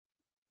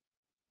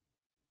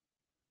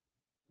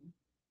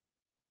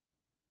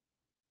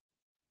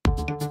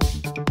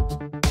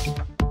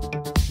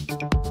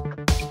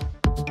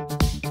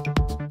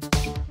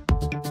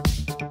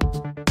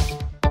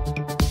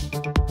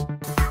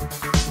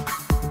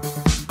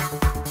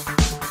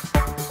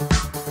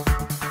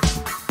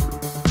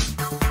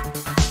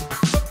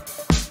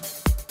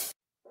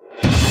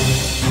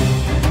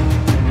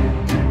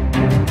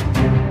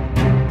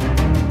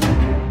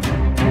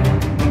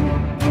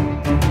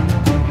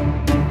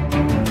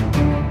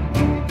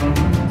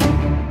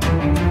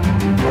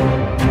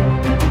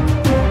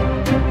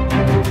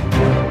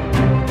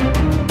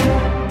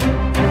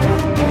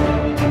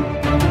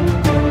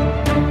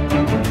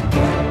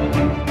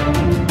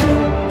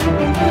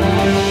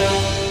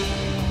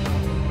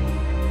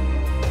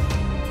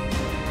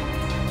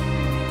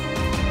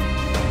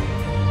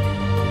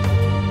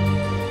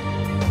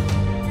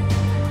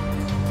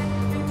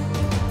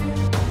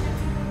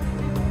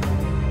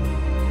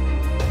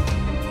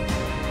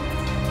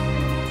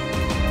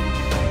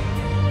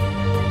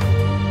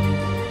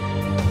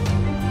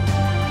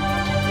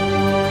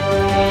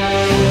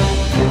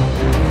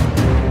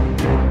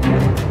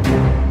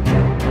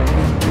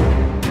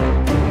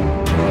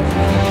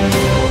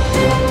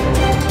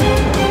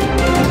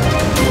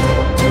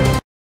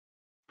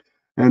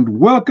and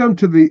welcome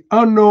to the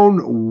Unknown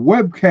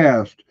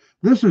Webcast.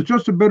 This is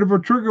just a bit of a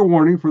trigger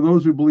warning for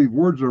those who believe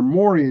words are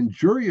more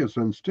injurious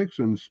than sticks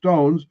and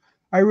stones.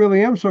 I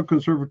really am so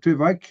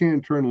conservative I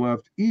can't turn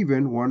left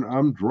even when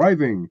I'm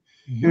driving.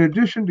 In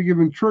addition to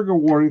giving trigger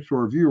warnings to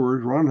our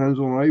viewers, Ron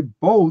Hensel and I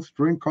both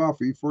drink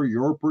coffee for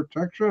your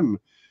protection.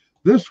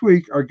 This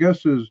week, our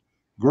guest is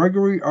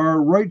Gregory R.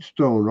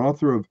 Wrightstone,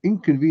 author of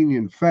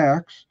Inconvenient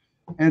Facts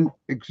and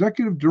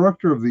executive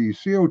director of the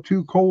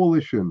CO2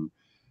 Coalition.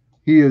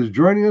 He is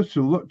joining us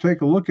to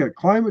take a look at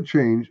climate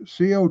change,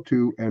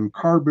 CO2, and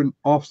carbon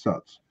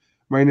offsets.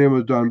 My name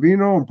is Don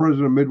Vino. I'm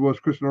president of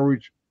Midwest Christian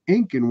Outreach,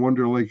 Inc. in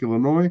Wonder Lake,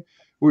 Illinois,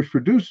 which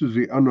produces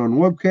the Unknown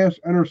Webcast.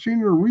 And our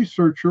senior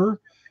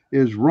researcher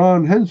is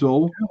Ron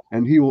Hensel,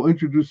 and he will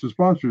introduce the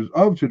sponsors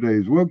of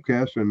today's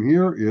webcast. And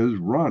here is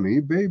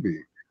Ronnie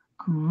Baby.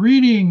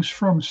 Greetings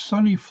from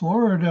sunny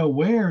Florida,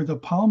 where the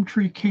palm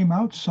tree came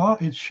out, saw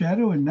its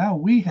shadow, and now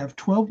we have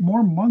 12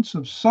 more months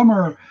of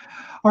summer.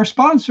 Our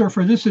sponsor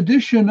for this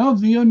edition of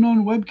the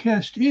Unknown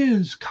Webcast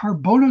is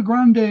Carbona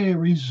Grande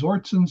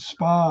Resorts and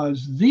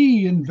Spas,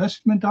 the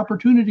investment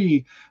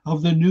opportunity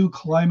of the new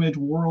climate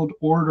world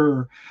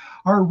order.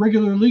 Our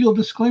regular legal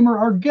disclaimer,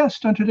 our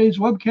guest on today's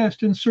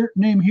webcast, insert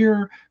name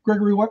here,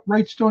 Gregory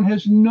Wrightstone,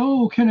 has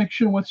no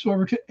connection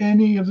whatsoever to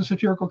any of the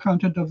satirical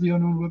content of the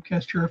Unknown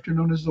Webcast, hereafter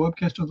known as the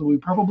webcast, although we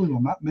probably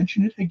will not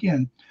mention it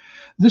again.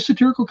 This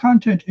satirical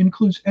content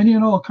includes any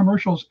and all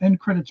commercials, end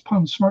credits,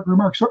 puns, smart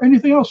remarks, or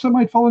anything else that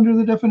might fall under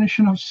the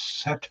definition of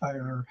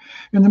satire.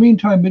 In the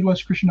meantime,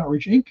 Midwest Christian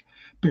Outreach, Inc.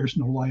 bears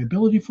no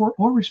liability for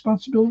or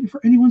responsibility for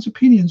anyone's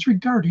opinions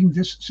regarding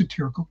this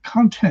satirical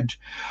content.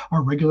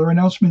 Our regular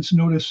announcements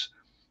notice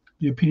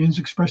the opinions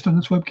expressed on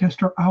this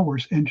webcast are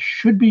ours and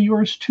should be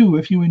yours too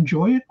if you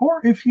enjoy it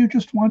or if you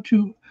just want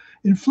to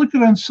inflict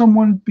it on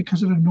someone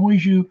because it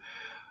annoys you.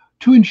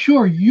 To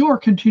ensure your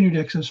continued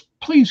access,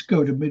 please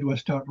go to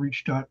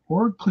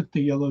midwestoutreach.org, click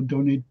the yellow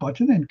donate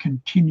button, and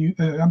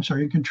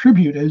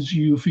contribute as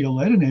you feel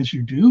led, and as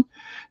you do,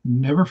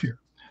 never fear.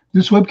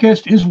 This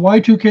webcast is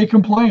Y2K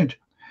compliant.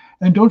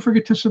 And don't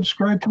forget to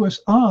subscribe to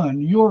us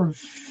on your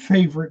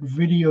favorite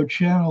video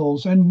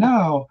channels. And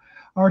now,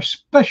 our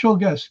special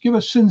guest, give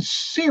a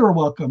sincere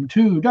welcome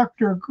to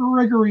Dr.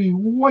 Gregory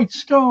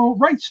Wrightstone,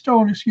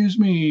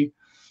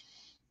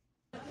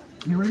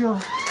 Here we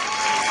go.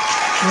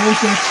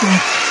 There's a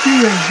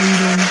sincere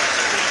greeting.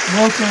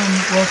 Welcome.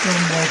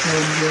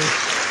 Yes.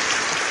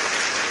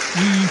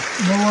 We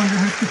no longer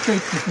have to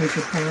fake the fake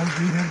applause.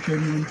 We have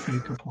genuine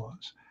fake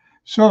applause.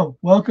 So,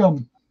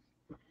 welcome.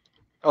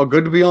 Oh,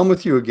 good to be on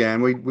with you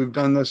again. We've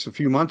done this a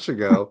few months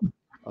ago.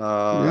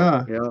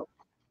 Yeah.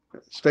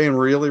 Staying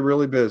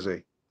really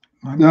busy.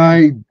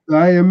 I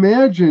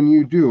imagine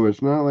you do.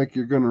 It's not like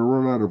you're going to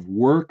run out of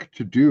work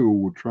to do.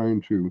 We're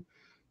trying to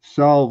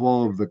solve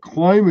all of the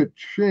climate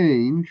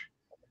change.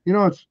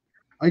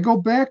 I go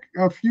back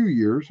a few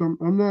years.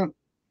 I'm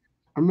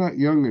not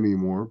young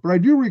anymore, but I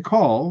do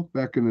recall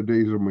back in the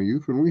days of my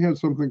youth when we had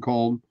something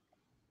called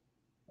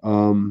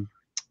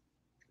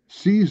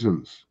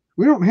seasons.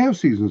 We don't have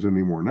seasons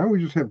anymore. Now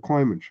we just have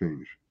climate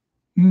change.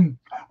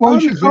 Well,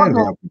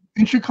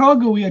 in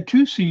Chicago, we had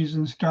two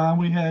seasons, Don.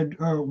 We had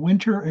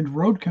winter and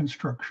road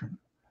construction.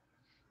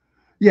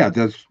 Yeah,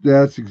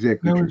 that's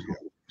exactly true.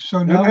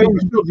 So now we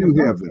still do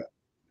have that.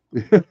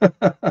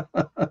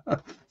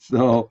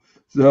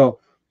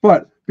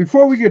 But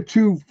before we get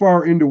too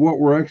far into what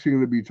we're actually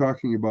going to be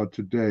talking about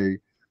today,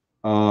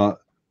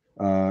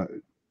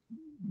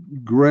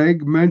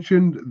 Greg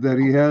mentioned that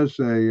he has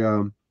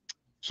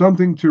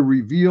something to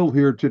reveal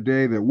here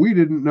today that we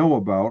didn't know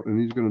about,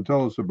 and he's going to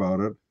tell us about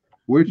it,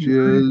 which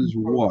is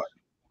what?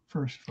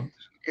 First,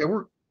 folks. Yeah,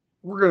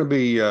 we're going to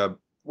be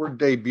we're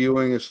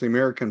debuting. It's the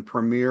American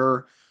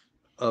premiere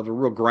of a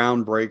real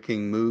groundbreaking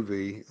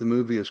movie. The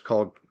movie is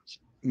called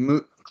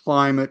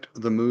Climate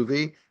the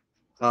Movie.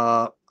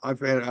 I've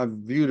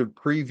viewed a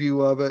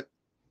preview of it.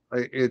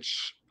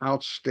 It's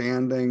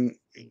outstanding.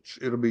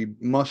 It'll be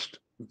must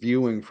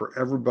viewing for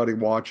everybody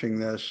watching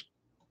this.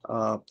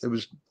 It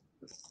was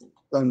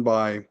done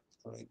by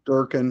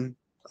Durkin.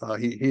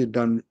 He had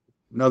done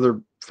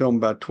another film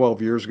about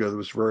 12 years ago that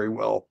was very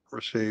well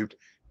received.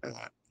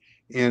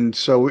 And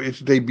so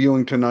it's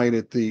debuting tonight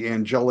at the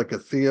Angelica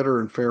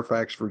Theater in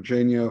Fairfax,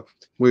 Virginia.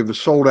 We have a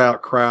sold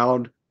out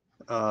crowd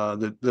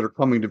that are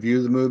coming to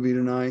view the movie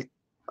tonight.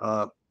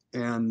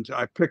 And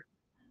I picked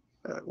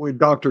with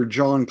Dr.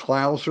 John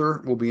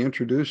Clauser will be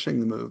introducing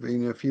the movie.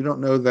 And if you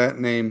don't know that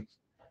name,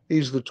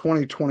 he's the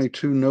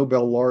 2022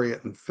 Nobel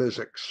laureate in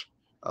physics.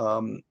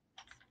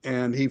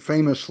 And he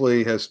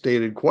famously has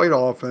stated quite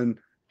often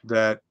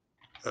that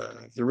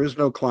there is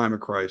no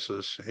climate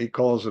crisis. He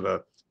calls it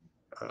a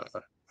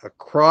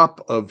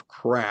crop of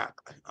crap.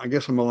 I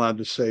guess I'm allowed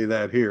to say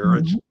that here.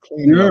 It's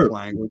clean enough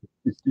language.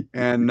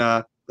 And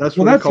that's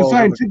a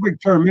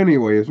scientific term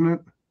anyway, isn't it?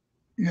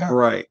 Yeah.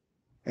 Right.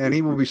 And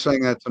he will be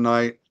saying that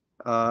tonight.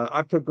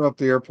 I picked him up at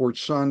the airport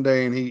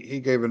Sunday, and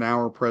he gave an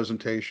hour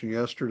presentation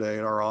yesterday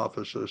at our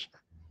offices.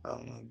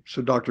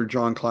 So Dr.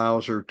 John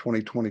Clauser,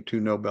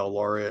 2022 Nobel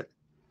laureate.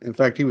 In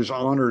fact, he was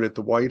honored at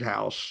the White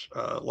House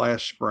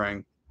last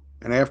spring,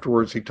 and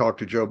afterwards he talked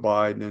to Joe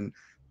Biden,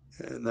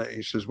 and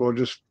he says, "Well,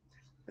 just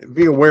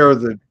be aware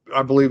that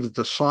I believe that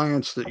the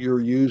science that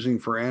you're using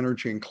for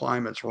energy and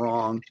climate's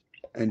wrong."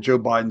 And Joe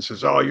Biden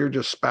says, "Oh, you're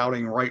just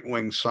spouting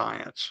right-wing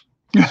science."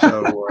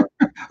 So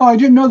Oh, I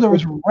didn't know there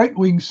was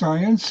right-wing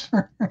science.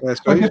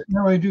 that's I guess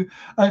now I do.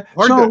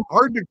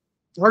 hard to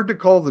hard to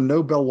call the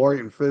Nobel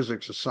laureate in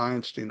physics a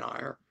science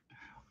denier.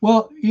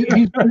 Well,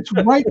 it's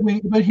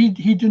right-wing, but he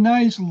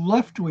denies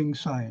left-wing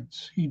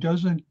science. He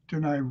doesn't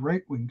deny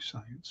right-wing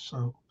science.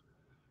 So,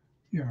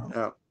 you know.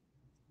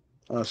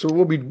 Yeah. So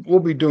we'll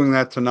be doing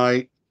that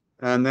tonight,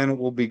 and then it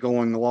will be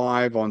going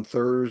live on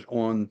Thursday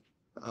on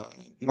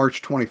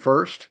March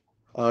 21st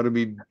to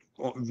be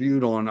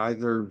viewed on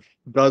either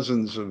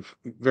dozens of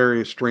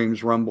various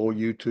streams, Rumble,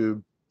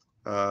 YouTube,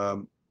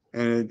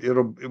 and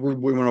we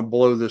want to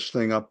blow this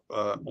thing up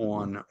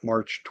on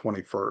March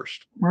 21st.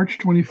 March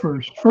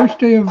 21st, first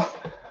day of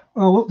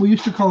what we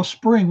used to call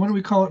spring. What do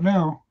we call it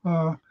now?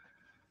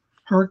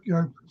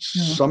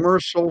 Summer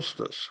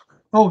solstice.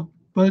 Oh,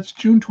 but it's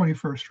June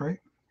 21st, right?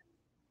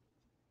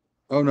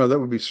 Oh no, that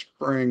would be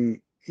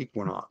spring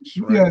equinox,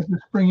 right? Yeah, the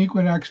spring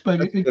equinox,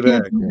 but it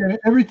can't.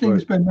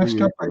 Everything's been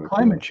messed up by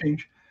climate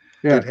change.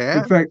 Yeah, it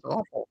has. In fact,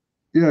 awful.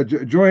 Yeah,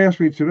 Joy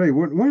asked me today,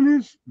 when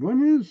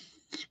is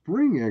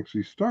spring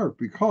actually start?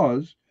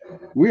 Because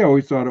we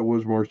always thought it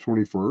was March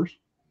 21st.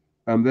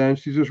 And then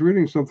she's just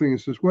reading something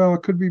and says, well,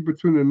 it could be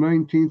between the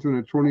 19th and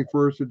the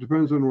 21st. It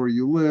depends on where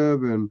you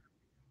live. And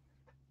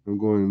I'm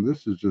going,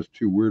 this is just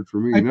too weird for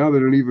me. Now they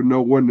don't even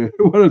know when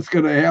it's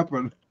going to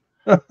happen.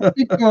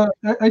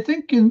 I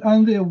think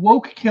on the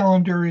woke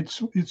calendar,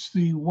 it's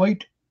the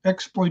white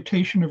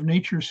exploitation of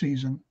nature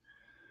season,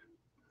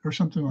 or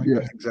something like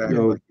that. Exactly.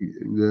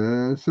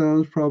 That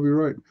sounds probably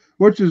right.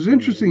 Which is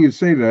interesting you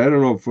say that. I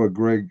don't know if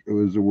Greg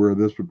was aware of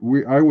this, but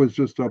I was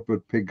just up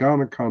at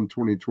Paganacon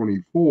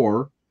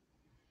 2024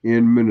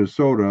 in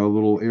Minnesota, a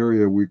little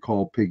area we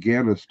call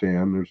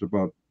Paganistan. There's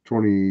about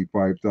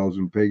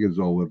 25,000 pagans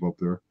all live up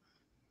there.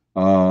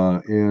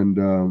 And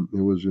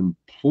it was in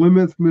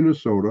Plymouth,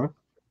 Minnesota.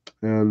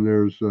 And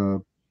there's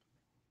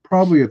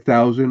probably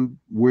 1,000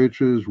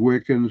 witches,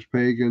 Wiccans,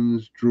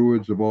 pagans,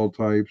 druids of all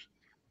types,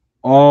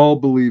 all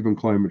believe in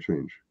climate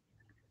change.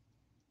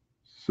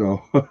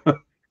 So,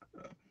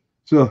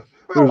 there's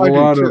a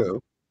lot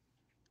of.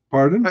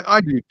 Pardon?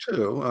 I do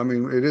too. I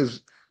mean, it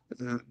is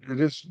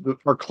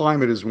our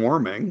climate is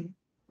warming.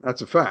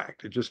 That's a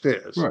fact. It just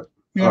is. Right.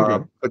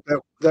 Yeah. But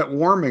that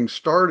warming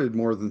started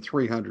more than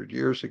 300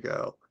 years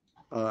ago.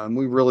 And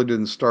we really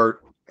didn't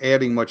start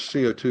adding much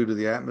CO2 to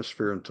the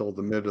atmosphere until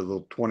the mid of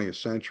the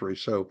 20th century.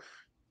 So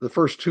the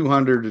first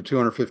 200 to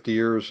 250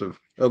 years of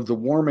the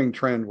warming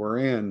trend we're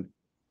in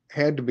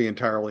had to be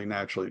entirely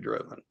naturally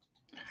driven.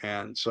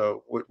 And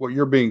so what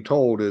you're being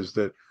told is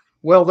that,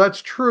 well,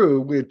 that's true.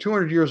 We had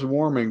 200 years of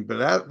warming,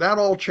 but that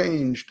all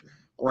changed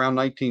around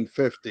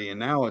 1950. And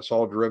now it's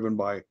all driven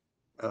by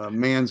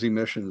man's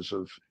emissions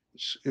of,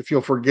 if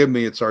you'll forgive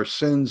me, it's our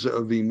sins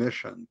of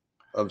emission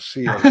of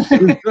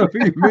CO2.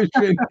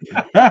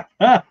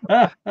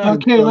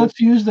 Okay, let's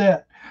use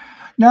that.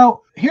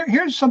 Now,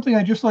 here's something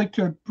I'd just like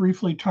to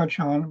briefly touch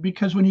on,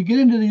 because when you get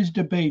into these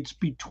debates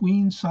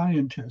between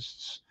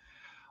scientists,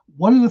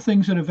 one of the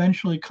things that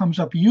eventually comes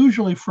up,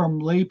 usually from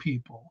lay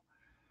people,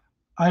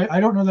 I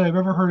don't know that I've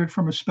ever heard it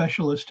from a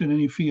specialist in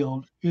any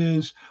field,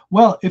 is,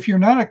 well, if you're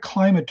not a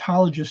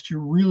climatologist, you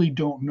really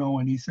don't know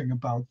anything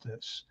about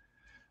this.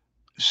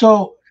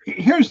 So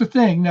here's the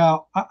thing.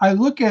 Now, I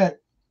look at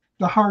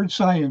the hard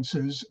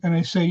sciences and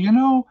I say,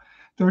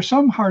 there are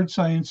some hard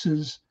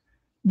sciences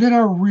that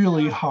are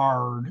really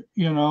hard,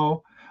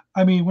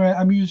 I mean, when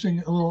I'm using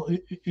a little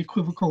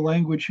equivocal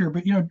language here,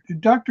 but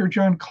Dr.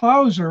 John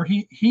Clauser,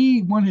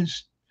 he won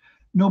his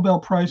Nobel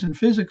Prize in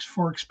Physics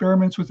for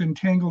experiments with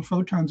entangled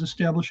photons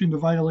establishing the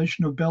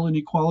violation of Bell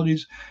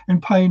inequalities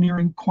and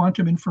pioneering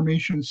quantum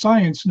information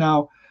science.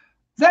 Now,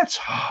 that's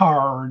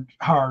hard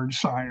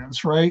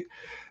science, right?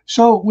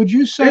 So would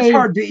you say it's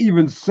hard to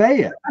even say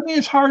it? I mean,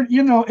 it's hard,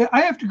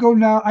 I have to go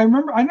now. I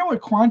know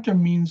what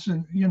quantum means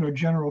in,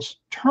 general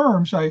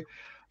terms. I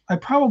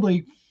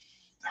probably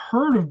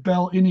heard of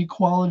Bell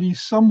inequality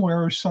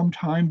somewhere or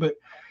sometime, but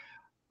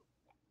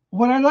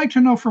what I'd like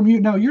to know from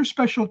you now, your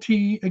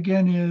specialty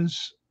again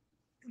is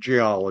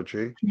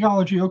geology.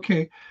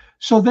 Okay.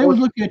 So they would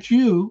look at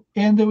you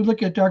and they would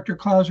look at Dr.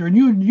 Clauser, and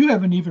you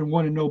haven't even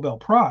won a Nobel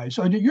Prize.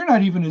 So you're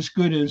not even as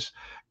good as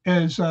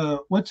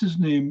what's his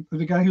name?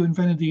 The guy who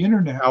invented the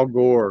internet. Al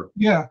Gore.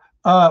 Yeah.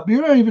 But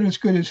you're not even as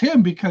good as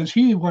him, because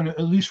he at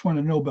least won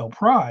a Nobel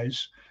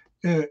Prize.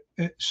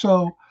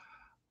 So,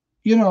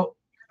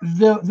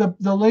 the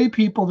lay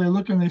people, they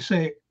look and they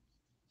say,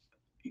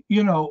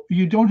 you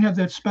don't have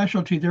that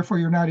specialty, therefore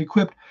you're not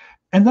equipped.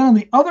 And then on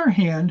the other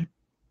hand,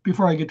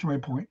 before I get to my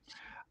point,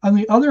 on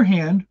the other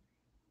hand,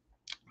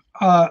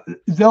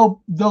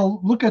 they'll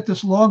look at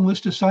this long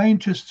list of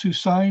scientists who've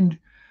signed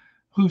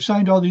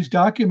all these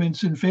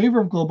documents in favor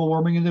of global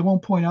warming, and they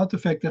won't point out the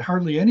fact that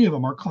hardly any of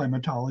them are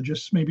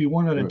climatologists, maybe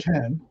 1 out of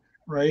 10,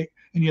 right?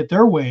 And yet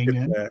they're weighing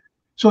in. Yeah.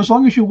 So as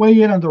long as you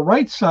weigh in on the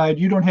right side,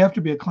 you don't have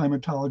to be a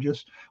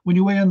climatologist. When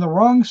you weigh on the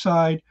wrong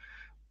side,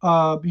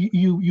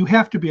 you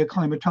have to be a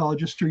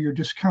climatologist or you're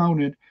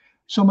discounted.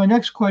 So my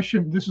next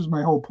question, this is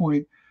my whole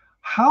point.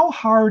 How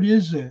hard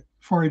is it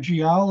for a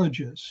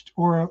geologist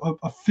or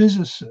a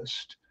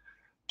physicist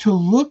to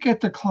look at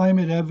the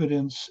climate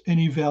evidence and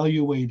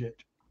evaluate it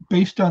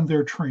based on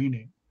their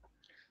training?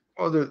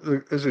 Well,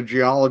 as a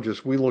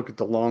geologist, we look at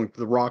the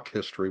rock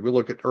history. We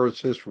look at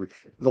Earth's history,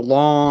 the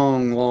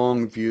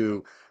long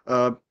view.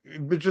 But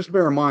just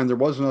bear in mind, there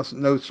was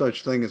no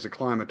such thing as a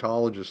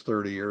climatologist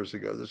 30 years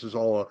ago. This is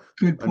all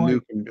Good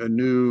point. a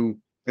new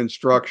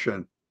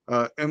construction.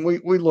 And we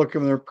look,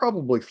 and there are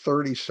probably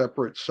 30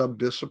 separate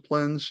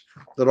subdisciplines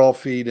that all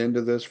feed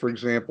into this. For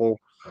example,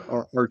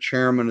 our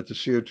chairman at the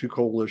CO2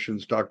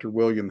 Coalition's Dr.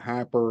 William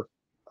Happer.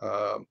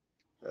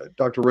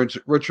 Dr.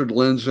 Richard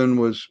Lindzen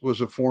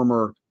was a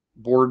former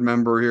board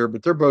member here,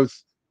 but they're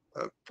both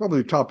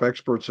probably top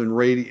experts in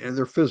and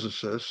they're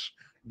physicists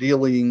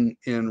dealing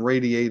in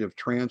radiative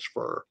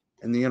transfer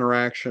and the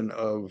interaction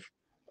of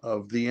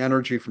the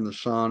energy from the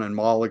sun and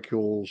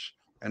molecules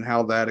and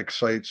how that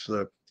excites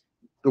the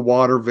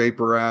water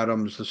vapor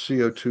atoms, the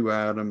CO2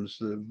 atoms,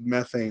 the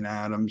methane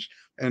atoms,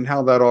 and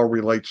how that all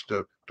relates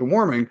to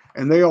warming.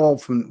 And they'll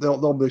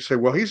say,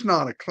 well, he's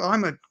not a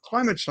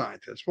climate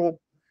scientist. Well,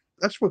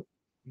 that's what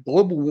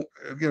global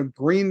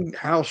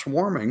greenhouse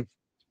warming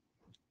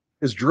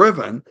is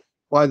driven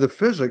by the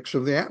physics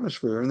of the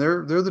atmosphere, and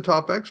they're the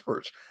top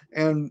experts.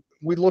 And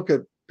we look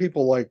at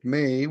people like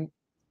me,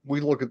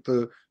 we look at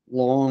the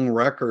long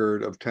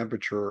record of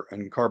temperature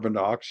and carbon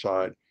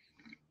dioxide,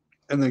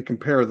 and then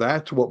compare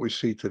that to what we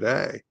see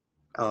today.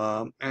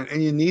 And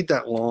you need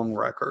that long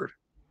record.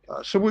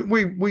 So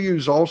we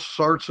use all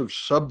sorts of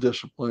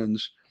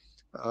subdisciplines.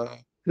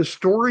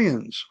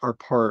 Historians are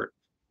part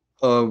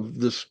of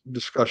this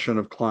discussion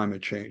of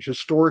climate change.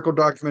 Historical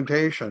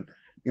documentation.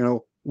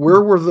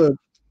 Where were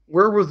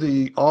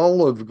the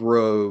olive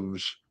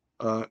groves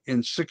in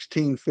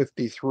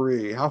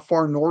 1653? How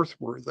far north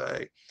were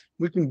they?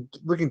 We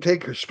can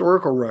take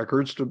historical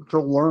records to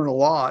learn a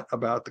lot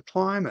about the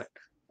climate.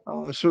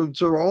 So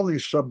all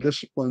these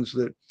subdisciplines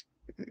that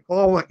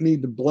all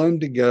need to blend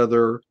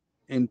together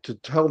and to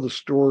tell the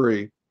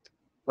story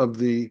of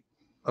the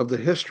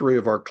history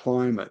of our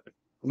climate.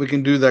 We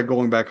can do that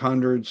going back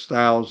hundreds,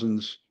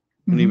 thousands,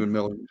 and even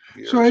millions of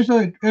years.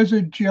 So as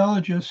a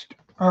geologist,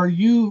 are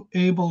you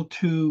able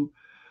to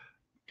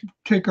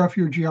take off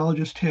your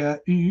geologist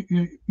hat?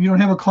 You don't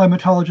have a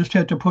climatologist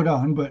hat to put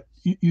on, but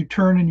you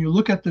turn and you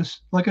look at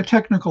this like a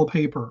technical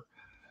paper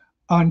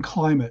on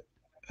climate.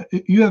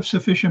 You have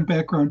sufficient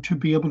background to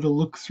be able to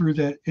look through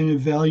that and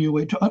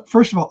evaluate, to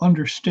first of all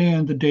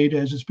understand the data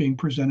as it's being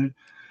presented.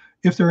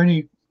 If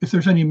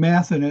there's any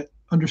math in it,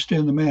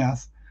 understand the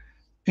math,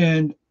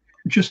 and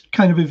just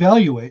kind of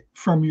evaluate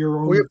from your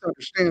own. Well, you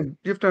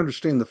have to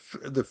understand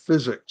the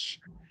physics,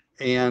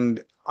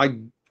 and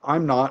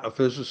I'm not a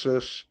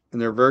physicist, and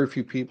there are very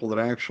few people that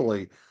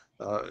actually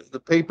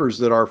the papers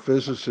that our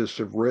physicists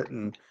have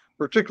written,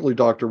 particularly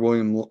Dr.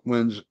 William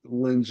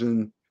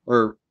Lindzen,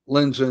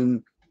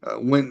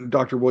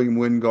 Dr. William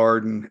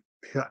Wingard and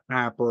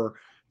Happer,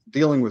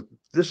 dealing with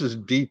this is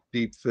deep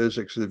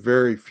physics that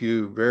very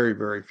few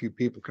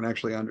people can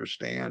actually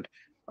understand.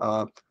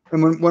 And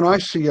when I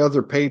see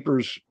other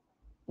papers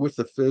with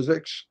the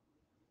physics,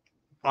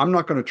 I'm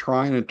not going to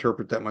try and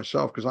interpret that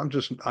myself because I'm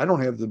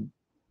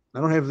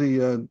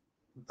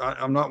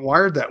not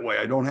wired that way.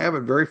 I don't have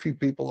it. Very few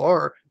people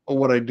are. But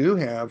what I do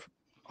have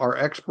are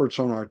experts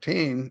on our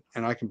team,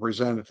 and I can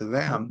present it to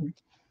them,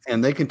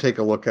 and they can take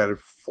a look at it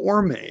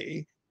for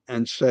me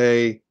and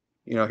say,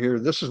 here,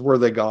 this is where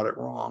they got it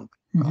wrong.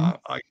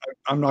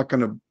 I'm not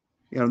going to,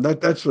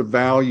 that's the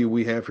value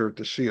we have here at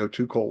the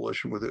CO2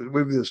 Coalition with it.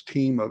 We have this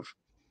team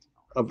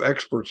of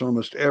experts,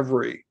 almost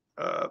every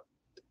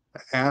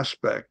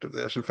aspect of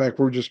this. In fact,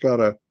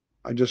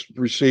 I just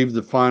received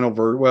the final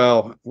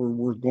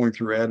we're going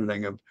through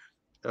editing of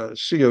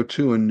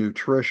CO2 and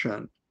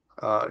nutrition.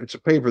 It's a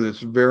paper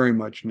that's very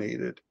much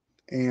needed,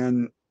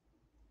 and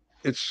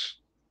it's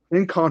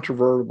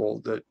incontrovertible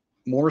that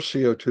more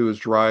CO2 is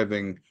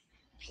driving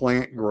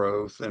plant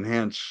growth and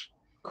hence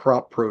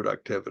crop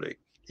productivity.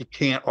 You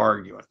can't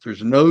argue it.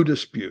 There's no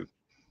dispute.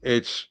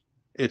 It's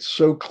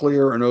so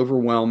clear and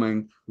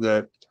overwhelming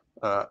that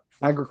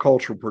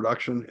agricultural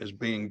production is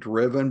being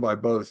driven by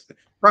both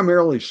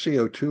primarily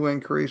CO2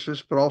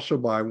 increases, but also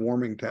by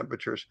warming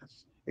temperatures.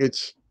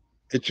 It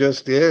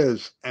just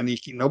is, and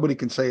nobody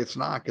can say it's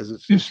not because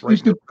it's right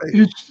in the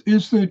face.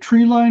 Is the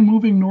tree line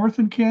moving north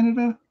in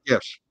Canada?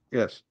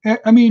 Yes.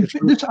 I mean,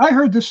 I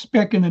heard this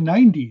back in the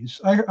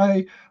 90s.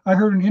 I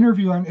heard an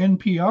interview on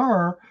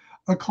NPR,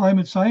 a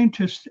climate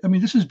scientist. I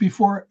mean, this is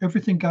before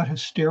everything got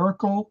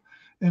hysterical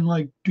and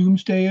like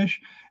doomsday-ish.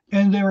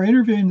 And they were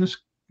interviewing this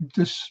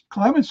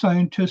climate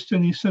scientist,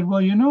 and he said,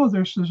 well,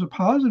 there's a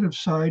positive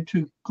side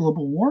to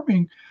global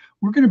warming.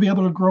 We're going to be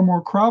able to grow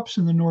more crops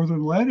in the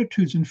northern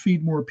latitudes and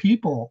feed more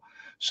people.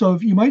 So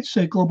if you might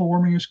say global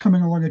warming is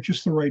coming along at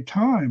just the right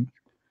time.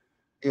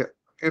 Yeah.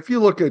 if you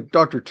look at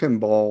Dr. Tim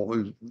Ball,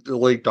 who's the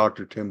late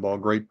Dr. Tim Ball,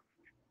 great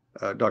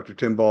Dr.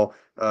 Tim Ball,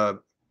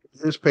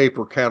 his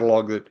paper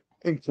cataloged that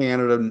in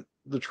Canada,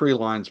 the tree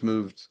lines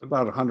moved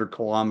about 100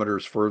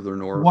 kilometers further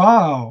north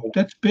Wow,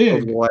 that's over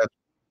the big. last,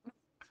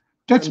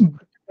 That's and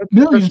that's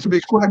millions to of be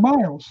square expected.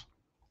 miles.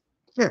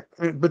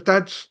 Yeah, but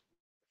that's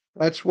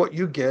what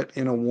you get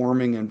in a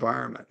warming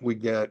environment. We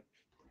get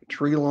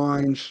tree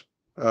lines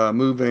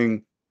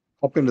moving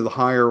up into the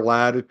higher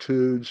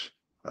latitudes,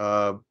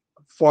 uh,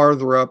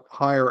 farther up,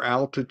 higher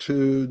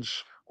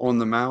altitudes on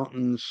the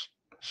mountains.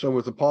 So,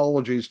 with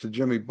apologies to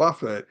Jimmy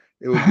Buffett,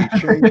 it would be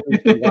changes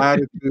in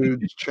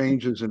latitudes,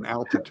 changes in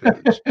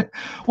altitudes.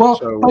 Well,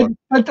 So,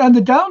 but on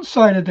the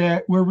downside of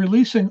that, we're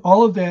releasing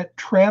all of that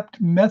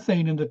trapped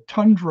methane in the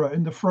tundra,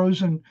 in the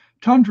frozen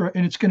tundra,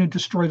 and it's going to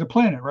destroy the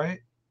planet, right?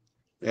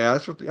 yeah,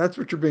 that's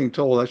what you're being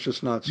told. That's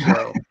just not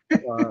so.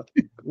 Uh,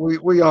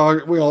 we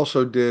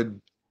also did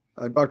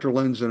Dr.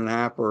 Lindzen and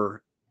Apper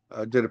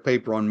did a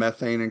paper on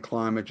methane and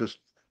climate, just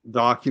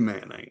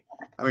documenting.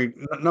 I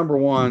mean, number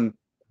one,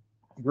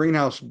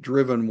 greenhouse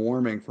driven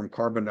warming from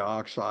carbon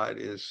dioxide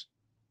is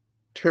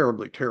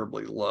terribly,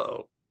 terribly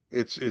low.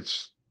 It's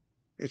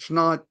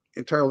not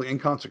entirely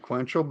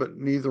inconsequential, but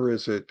neither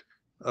is it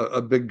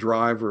a big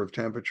driver of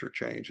temperature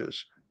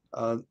changes.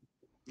 Uh,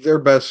 their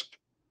best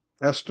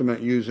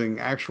estimate using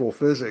actual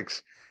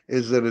physics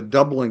is that a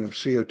doubling of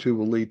CO2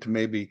 will lead to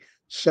maybe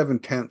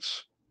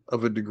 7/10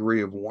 of a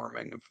degree of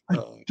warming. A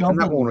And that won't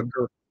doubling.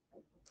 occur,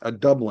 a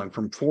doubling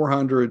from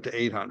 400 to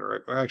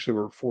 800. Actually,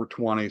 we're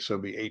 420, so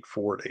it'll be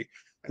 840.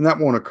 And that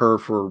won't occur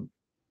for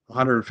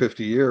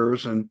 150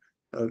 years. And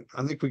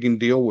I think we can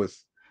deal with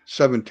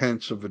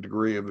 7/10 of a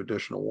degree of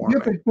additional Yeah,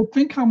 warming. but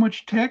think how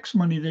much tax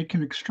money they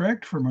can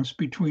extract from us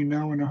between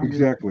now and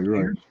Exactly 150 right.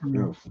 years from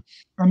now. Yes.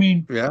 I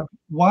mean, Yeah.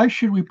 why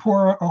should we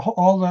pour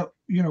all that,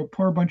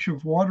 pour a bunch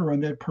of water on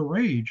that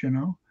parade,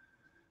 Um,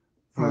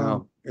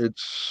 Well,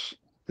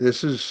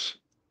 this is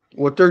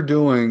what they're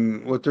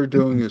doing. What they're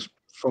doing is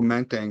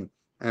fomenting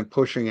and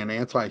pushing an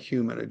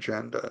anti-human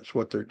agenda. It's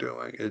what they're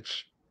doing.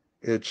 It's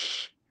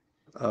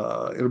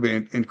it'll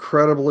be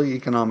incredibly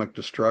economic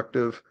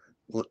destructive,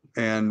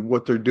 and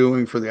what they're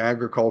doing for the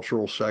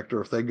agricultural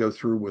sector, if they go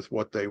through with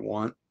what they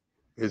want,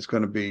 is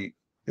going to be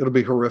it'll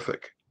be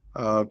horrific.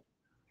 Uh,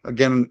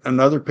 Again,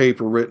 another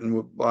paper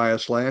written by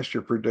us last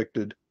year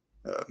predicted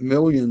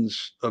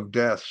millions of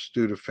deaths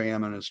due to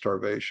famine and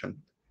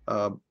starvation.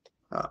 Uh,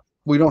 uh,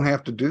 we don't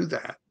have to do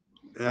that.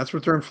 And that's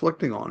what they're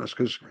inflicting on us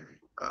because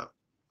uh,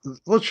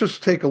 let's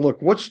just take a look.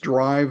 What's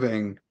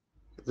driving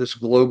this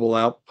global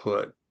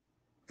output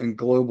and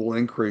global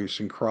increase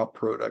in crop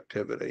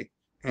productivity?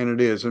 And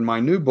it is in my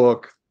new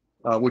book,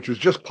 which was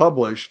just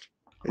published.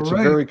 It's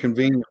right.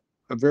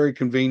 a very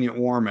convenient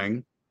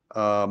warming.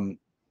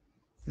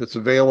 That's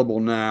available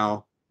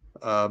now.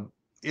 Uh,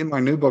 in my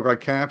new book, I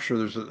capture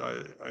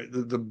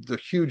the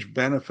huge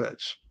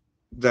benefits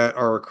that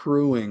are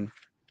accruing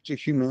to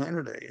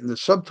humanity, and the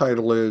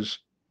subtitle is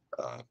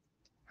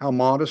 "How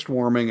Modest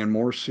Warming and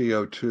More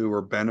CO2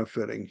 Are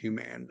Benefiting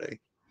Humanity."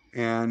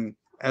 And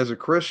as a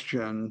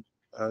Christian,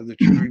 this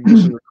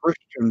is a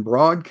Christian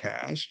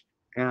broadcast,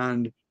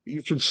 and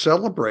you should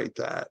celebrate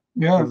that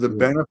Yeah. of the Yeah.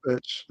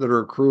 benefits that are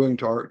accruing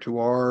to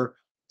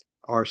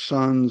our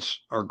sons,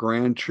 our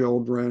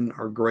grandchildren,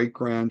 our great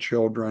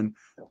grandchildren,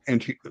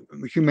 and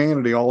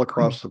humanity all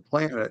across the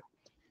planet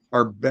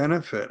are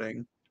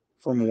benefiting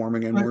from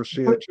warming and But, more but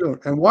CO2.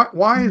 And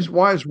why is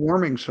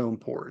warming so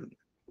important?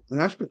 And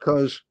that's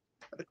because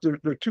there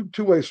are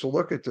two ways to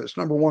look at this.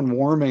 Number one,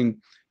 warming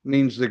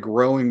means the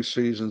growing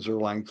seasons are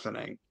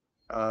lengthening.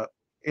 Uh,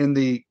 in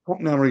the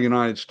continental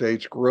United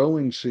States,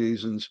 growing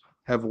seasons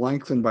have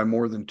lengthened by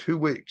more than 2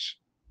 weeks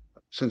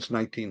since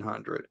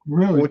 1900.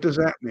 really, What does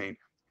that mean?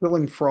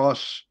 Filling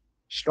frosts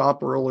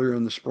stop earlier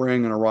in the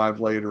spring and arrive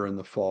later in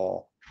the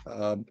fall.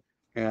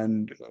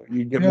 And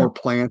you get yeah. more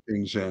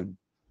plantings in.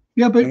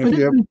 Yeah, And if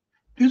you have,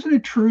 isn't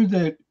it true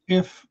that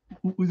if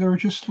they were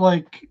just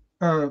like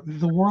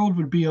the world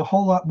would be a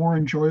whole lot more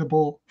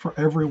enjoyable for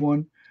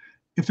everyone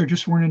if there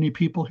just weren't any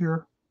people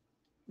here?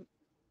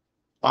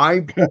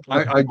 I,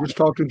 I just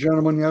talked to a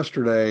gentleman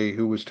yesterday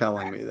who was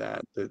telling me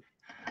that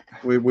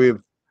we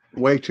have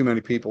way too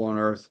many people on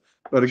Earth.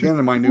 But Just again,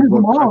 in my new remove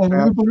them book, I all, and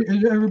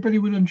captured. everybody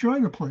would enjoy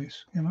the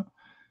place. No,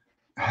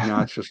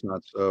 it's just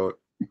not so.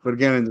 But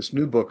again, in this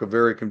new book, A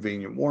Very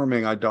Convenient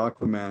Warming, I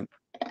document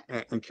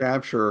and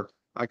capture,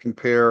 I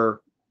compare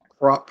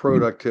crop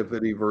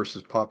productivity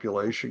versus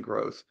population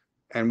growth.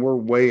 And we're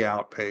way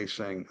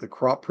outpacing the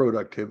crop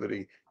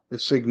productivity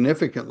is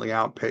significantly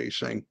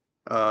outpacing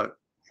uh,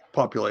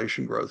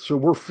 population growth. So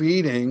we're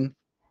feeding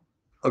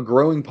a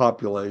growing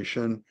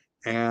population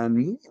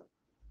and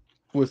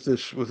with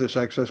this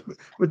excess.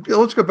 But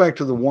let's go back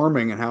to the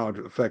warming and how it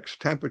affects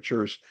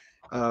temperatures.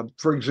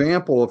 For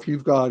example, if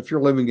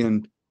you're living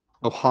in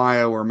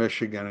Ohio or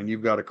Michigan and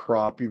you've got a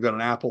crop, you've got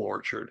an apple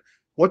orchard,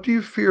 what do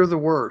you fear the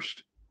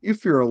worst? You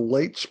fear a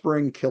late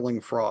spring killing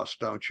frost,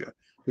 don't you?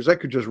 Because that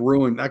could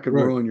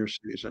Right. ruin your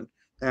season.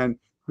 And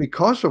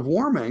because of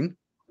warming,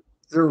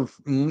 there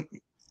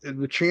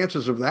the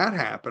chances of that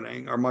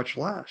happening are much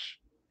less.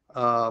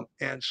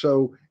 And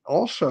so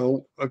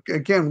also,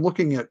 again,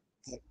 looking at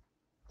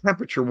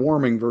temperature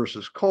warming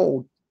versus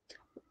cold,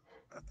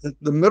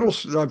 the middle,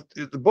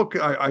 the book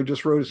I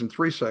just wrote is in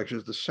 3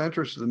 sections. The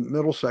center, the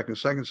middle second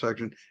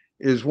section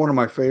is one of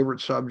my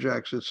favorite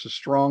subjects. It's a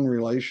strong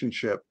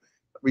relationship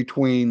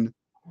between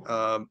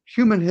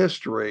human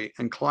history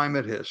and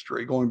climate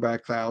history going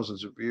back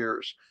thousands of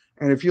years.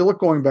 And if you look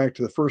going back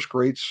to the first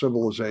great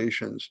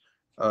civilizations,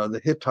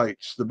 the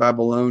Hittites, the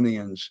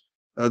Babylonians,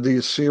 the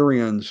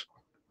Assyrians,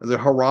 the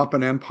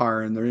Harappan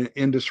Empire in the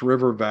Indus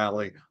River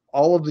Valley,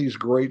 all of these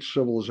great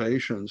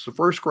civilizations, the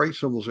first great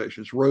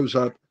civilizations rose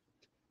up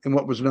in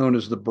what was known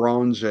as the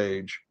Bronze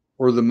Age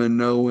or the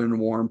Minoan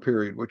warm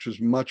period, which is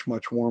much,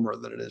 much warmer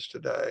than it is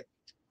today.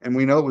 And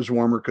we know it was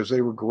warmer because they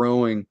were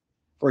growing,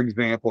 for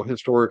example,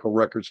 historical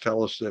records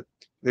tell us that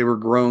they were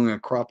growing a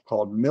crop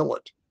called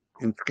millet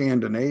in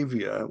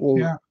Scandinavia. Well,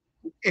 Yeah.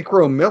 you can't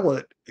grow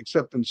millet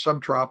except in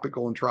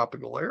subtropical and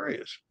tropical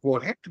areas.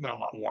 Well, it had to be a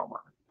lot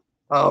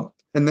warmer.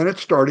 And then it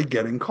started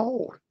getting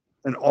cold.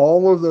 And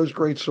all of those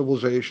great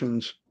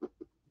civilizations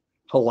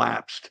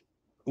collapsed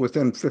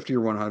within 50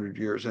 or 100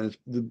 years. And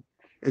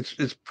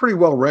it's pretty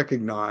well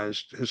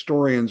recognized.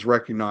 Historians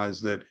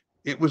recognize that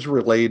it was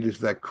related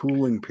to that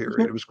cooling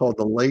period. It was called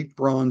the Late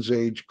Bronze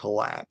Age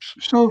collapse.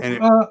 So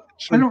And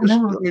I don't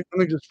remember. let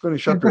me just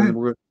finish Yeah, up go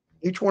here. ahead.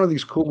 Each one of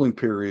these cooling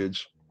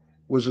periods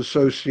was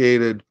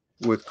associated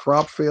with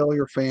crop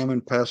failure,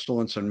 famine,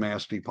 pestilence, and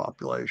mass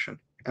depopulation.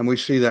 And we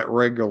see that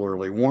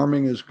regularly.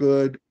 Warming is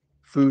good,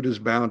 food is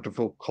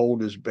bountiful,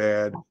 cold is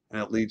bad,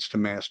 and it leads to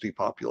mass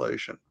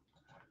depopulation.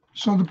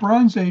 So the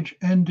Bronze Age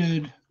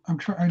ended. I'm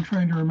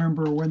trying to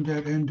remember when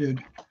that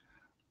ended.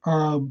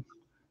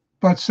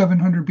 About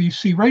 700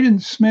 BC, right in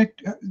smack.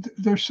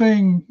 They're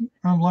saying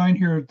online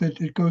here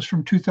that it goes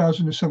from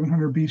 2000 to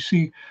 700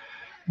 BC.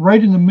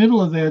 Right in the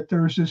middle of that,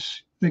 there's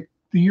this the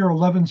year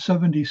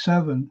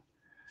 1177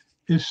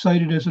 is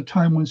cited as a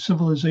time when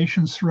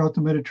civilizations throughout the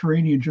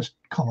Mediterranean just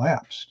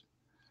collapsed.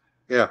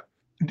 Yeah.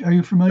 Are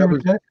you familiar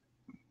with that?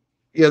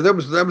 Yeah, that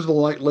was the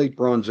late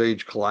Bronze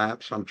Age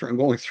collapse. I'm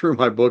going through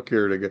my book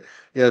here to get.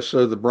 Yeah,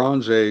 so the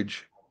Bronze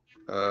Age,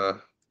 I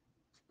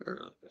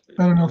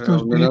don't know if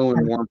those dates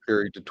Minoan warm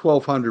period to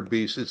 1200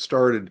 BC. It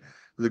started.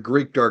 The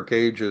Greek Dark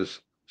Ages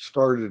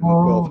started in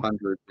Oh,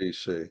 1200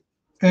 BC, and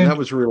that and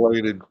was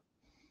related.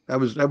 That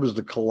was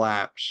the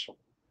collapse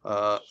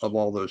of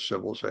all those so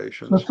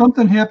civilizations.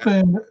 something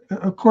happened,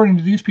 according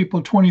to these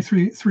people,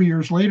 3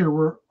 years later,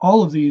 where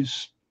all of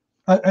these,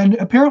 and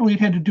apparently it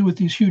had to do with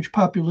these huge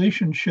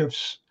population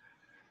shifts.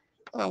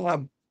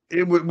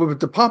 It with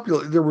the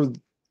popular, there were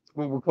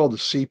what were called the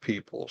Sea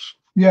Peoples.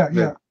 Yeah,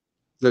 that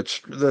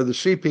yeah. the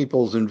Sea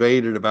Peoples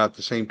invaded about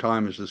the same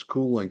time as this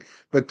cooling,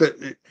 but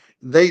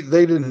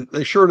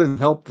they sure didn't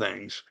help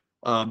things,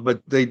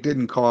 but they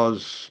didn't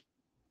cause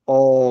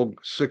all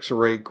 6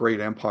 or 8 great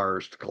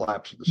empires to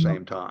collapse at the No.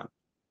 same time.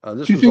 Do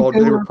This you was think all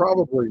they were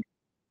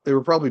they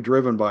were probably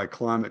driven by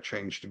climate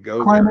change to go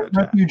there and climate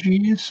attack.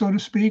 refugees, so to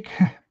speak?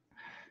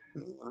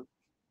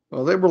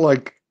 Well, they were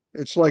like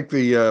it's like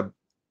we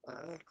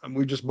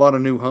just bought a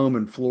new home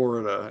in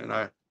Florida,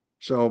 and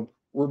so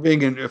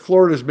we're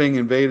Florida's being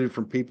invaded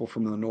from people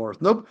from the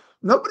north.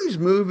 Nobody's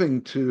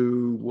moving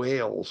to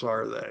Wales,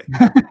 are they?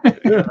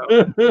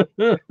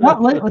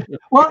 Not lately.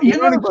 Well, You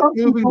know anybody some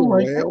moving to people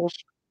like it. Wales?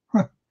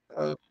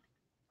 Uh,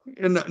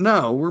 and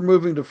no, we're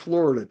moving to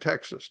Florida,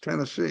 Texas,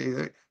 Tennessee.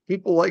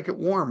 People like it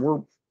warm.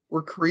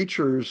 We're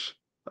creatures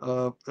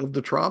of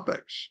the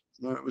tropics.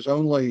 It was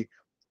only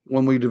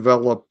when we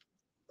developed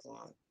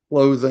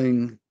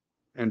clothing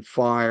and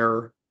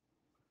fire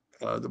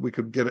that we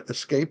could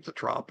escape the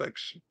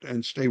tropics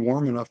and stay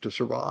warm enough to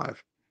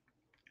survive.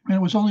 And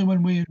it was only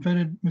when we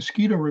invented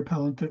mosquito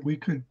repellent that we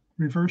could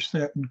reverse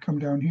that and come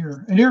down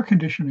here. And air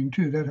conditioning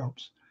too, that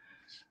helps.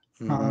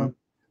 Mm-hmm.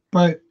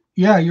 But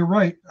yeah, you're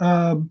right.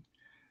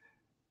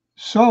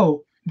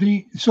 So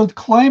the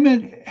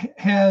climate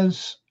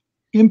has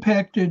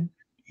impacted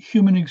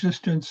human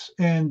existence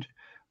and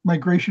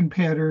migration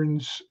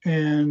patterns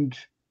and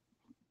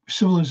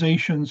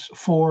civilizations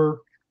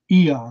for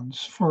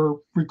eons,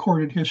 for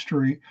recorded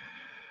history.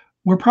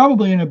 We're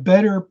probably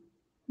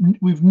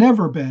we've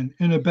never been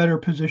in a better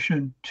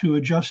position to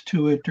adjust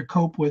to it, to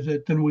cope with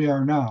it than we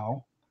are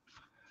now.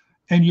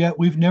 And yet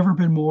we've never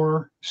been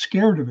more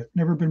scared of it,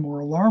 never been more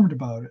alarmed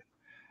about it,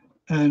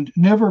 and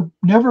never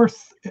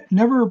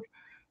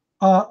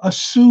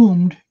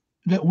assumed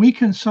that we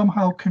can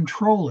somehow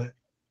control it,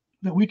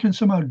 that we can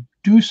somehow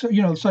do so.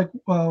 It's like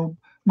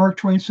Mark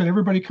Twain said,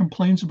 everybody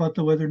complains about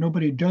the weather,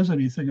 nobody does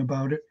anything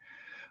about it.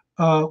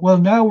 Well,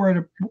 now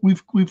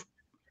we've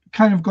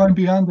kind of gone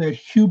beyond that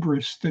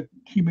hubris that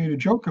he made a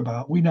joke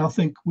about. We now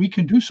think we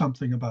can do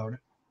something about it.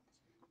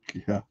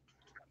 Yeah.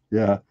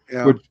 Yeah.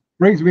 Which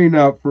brings me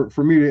now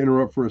for me to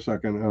interrupt for a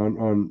second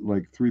on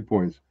like 3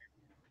 points.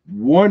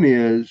 One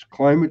is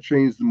climate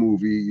change, the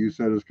movie. You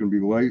said it's going to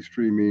be live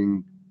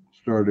streaming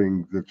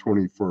starting the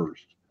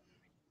 21st.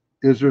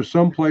 Is there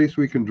some place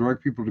we can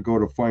direct people to go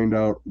to find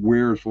out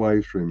where's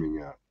live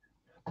streaming at?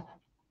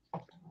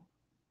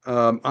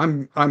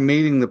 I'm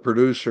meeting the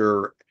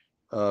producer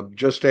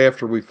just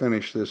after we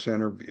finish this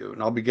interview,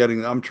 and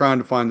I'm trying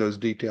to find those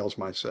details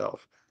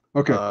myself.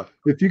 Okay. Uh,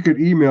 If you could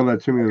email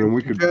that to me, I then can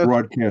we could suggest,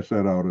 broadcast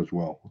that out as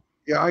well.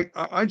 yeah,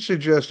 I'd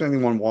suggest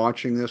anyone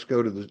watching this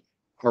go to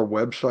our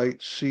website,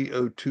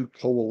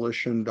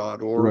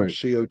 co2coalition.org, Right.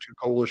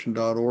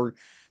 co2coalition.org,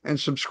 and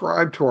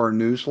subscribe to our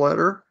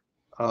newsletter.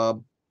 Uh,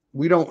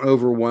 we don't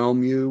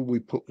overwhelm you. We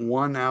put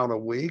one out a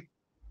week,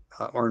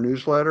 our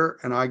newsletter,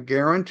 and I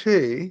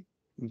guarantee,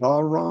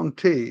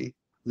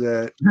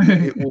 that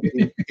it will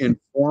be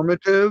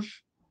informative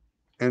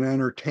and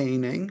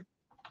entertaining,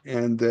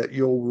 and that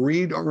you'll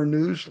read our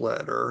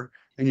newsletter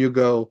and you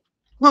go,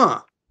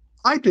 huh,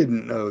 I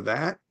didn't know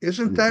that.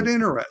 Isn't that Mhm.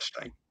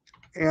 interesting?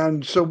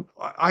 And so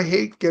I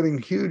hate getting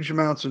huge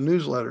amounts of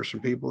newsletters from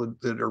people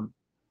that are,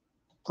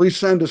 please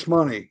send us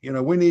money.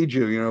 We need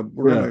you.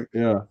 We're going Yeah. to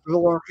Yeah.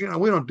 fill our,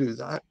 we don't do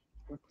that.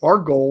 Our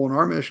goal and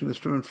our mission is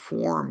to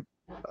inform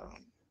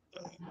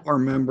our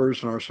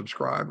members and our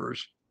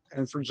subscribers.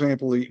 And for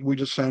example, we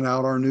just sent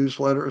out our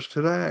newsletters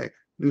today.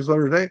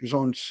 Newsletter today is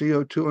on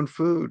CO2 and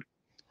food.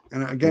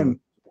 And Yeah. again,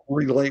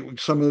 relate with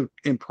some of the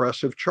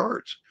impressive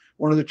charts.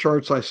 One of the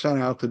charts I sent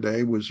out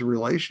today was the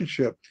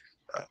relationship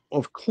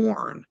of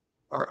corn.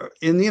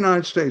 In the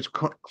United States,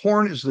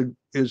 corn is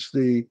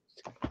the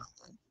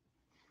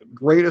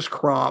greatest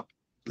crop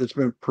that's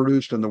been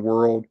produced in the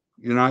world.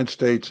 The United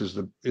States is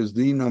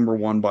the number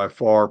one by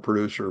far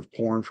producer of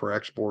corn for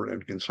export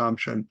and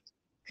consumption.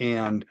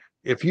 And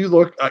if you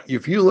look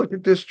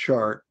at this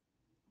chart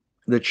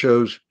that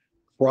shows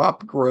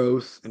crop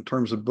growth in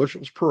terms of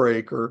bushels per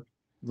acre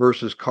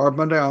versus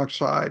carbon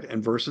dioxide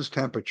and versus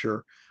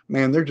temperature,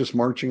 man, they're just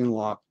marching in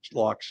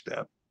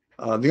lockstep.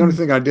 The only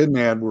thing I didn't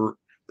add were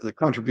the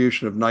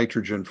contribution of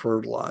nitrogen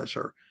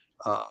fertilizer.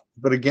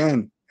 But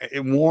again,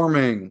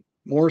 warming,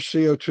 more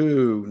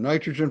CO2,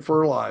 nitrogen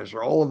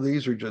fertilizer, all of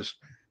these are just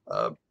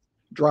uh,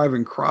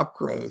 driving crop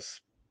growth.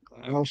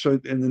 I also,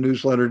 in the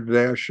newsletter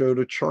today, I showed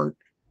a chart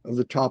of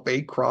the top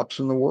 8 crops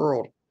in the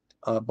world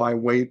by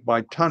weight,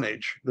 by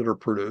tonnage that are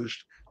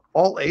produced.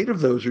 All 8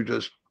 of those are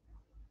just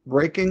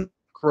breaking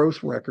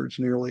growth records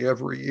nearly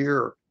every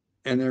year,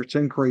 and it's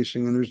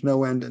increasing, and there's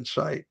no end in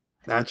sight.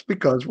 That's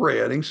because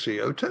we're adding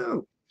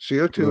CO2.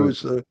 CO2 Right.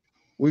 is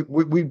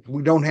we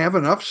don't have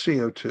enough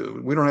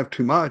CO2. We don't have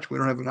too much. We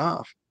don't have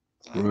enough.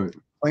 Uh, Right.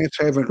 Plants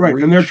haven't Right.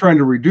 And they're reached. trying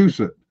to reduce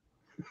it.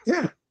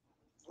 Yeah,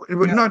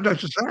 but Yeah. not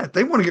just that.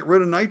 They want to get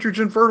rid of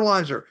nitrogen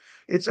fertilizer.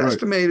 It's Right.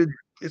 estimated.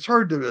 It's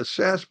hard to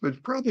assess,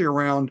 but probably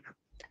around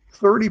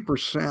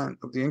 30%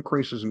 of the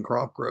increases in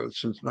crop growth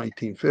since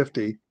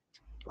 1950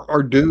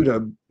 are due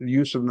to the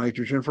use of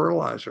nitrogen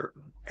fertilizer.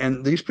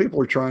 And these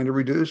people are trying to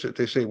reduce it.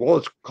 They say, well,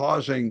 it's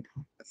causing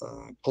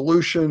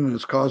pollution and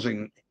it's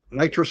causing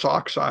nitrous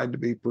oxide to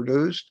be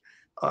produced.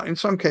 In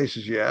some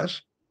cases,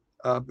 yes.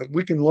 But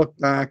we can look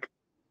back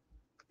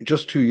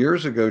just 2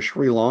 years ago,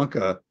 Sri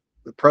Lanka,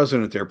 the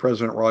president there,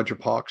 President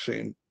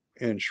Rajapaksa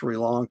in Sri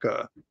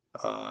Lanka,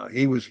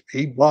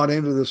 he bought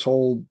into this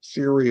whole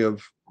theory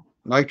of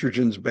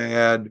nitrogen's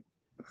bad,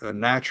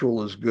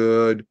 natural is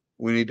good.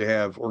 We need to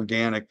have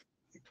organic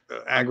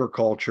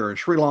agriculture. And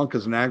Sri Lanka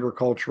is an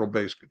agricultural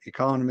based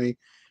economy,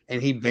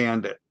 and he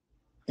banned it.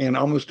 And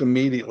almost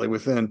immediately,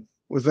 within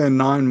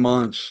 9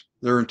 months,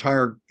 their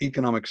entire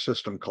economic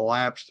system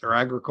collapsed. Their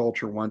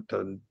agriculture went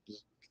to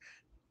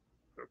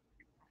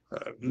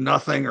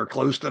nothing or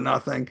close to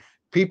nothing.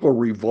 People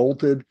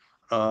revolted,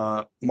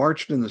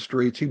 marched in the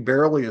streets. He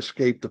barely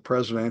escaped the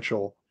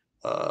presidential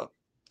uh,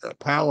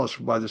 palace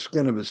by the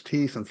skin of his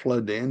teeth and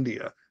fled to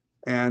India.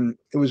 And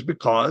it was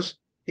because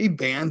he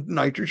banned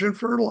nitrogen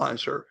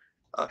fertilizer.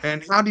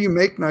 And how do you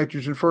make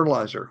nitrogen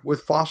fertilizer?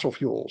 With fossil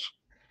fuels.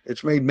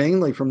 It's made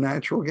mainly from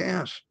natural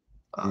gas.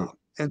 Uh, Right.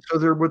 and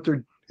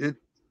so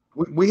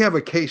we have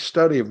a case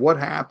study of what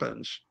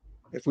happens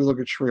if we look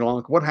at Sri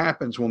Lanka. What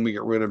happens when we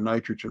get rid of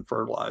nitrogen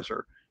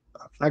fertilizer?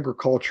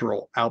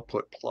 Agricultural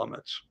output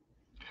plummets.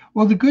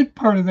 Well, the good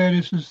part of that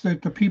is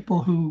that the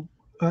people who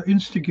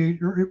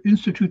instigate or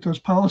institute those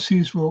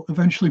policies will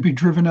eventually be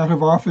driven out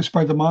of office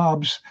by the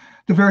mobs,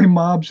 the very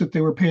mobs that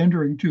they were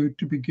pandering to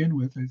begin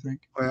with, I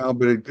think. Well,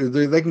 but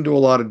they can do a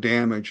lot of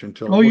damage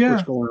until Oh look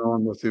what's yeah, going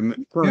on with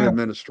the current yeah,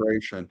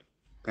 administration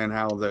and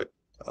how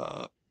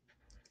uh,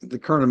 the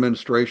current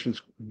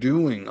administration's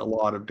doing a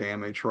lot of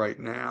damage right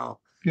now.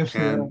 yes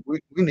they are. And we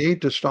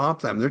need to stop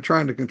them. They're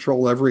trying to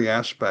control every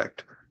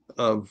aspect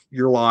of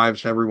your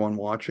lives, everyone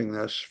watching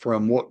this,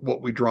 from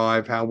what we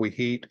drive, how we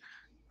heat,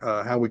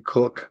 how we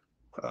cook,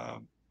 uh,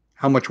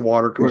 how much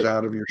water comes Right.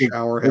 out of your If,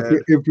 shower if, we,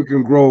 head. if we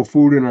can grow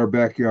food in our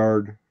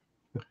backyard.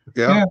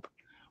 Yeah. Yeah.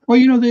 Well,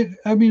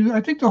 I mean,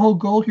 I think the whole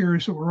goal here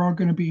is that we're all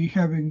going to be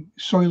having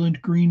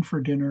Soylent Green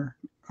for dinner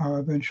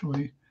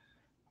eventually.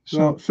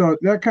 So, So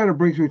that kind of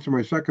brings me to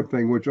my second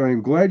thing, which I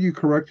am glad you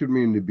corrected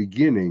me in the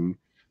beginning,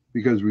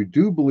 because we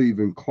do believe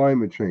in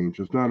climate change.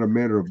 It's not a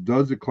matter of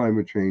does it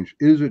climate change,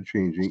 is it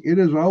changing? It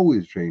is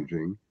always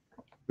changing.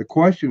 The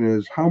question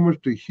is, how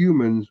much do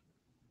humans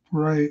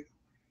right,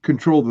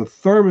 control the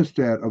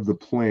thermostat of the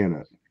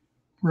planet,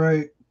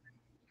 right.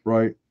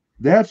 right?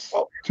 That's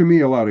Well, to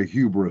me a lot of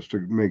hubris to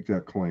make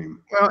that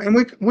claim. well, and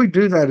we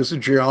do that as a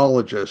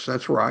geologist.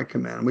 That's where I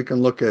come in. We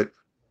can look at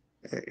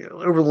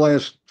over the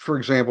last, for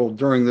example,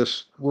 during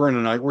this,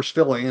 we're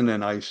still in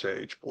an ice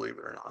age, believe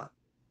it or not.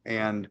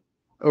 And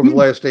over the Hmm,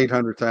 last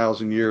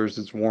 800,000 years,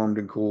 it's warmed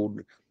and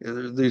cooled.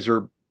 These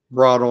are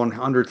brought on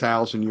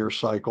 100,000 year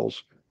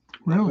cycles.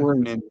 really? We're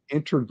in an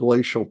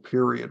interglacial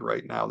period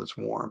right now that's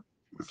warm.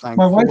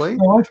 My wife, Thankfully,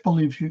 my wife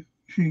believes you.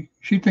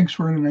 She thinks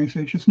we're in an ice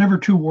age. It's never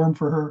too warm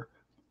for her.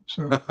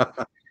 So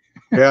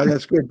yeah,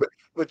 that's good.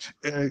 But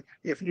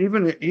if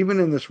even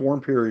in this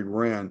warm period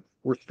we're in,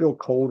 we're still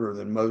colder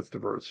than most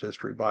of Earth's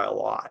history by a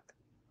lot.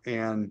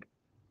 And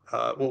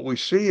what we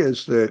see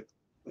is that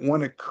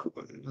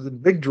the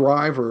big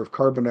driver of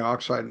carbon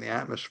dioxide in the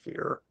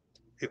atmosphere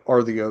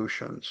are the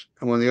oceans.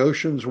 And when the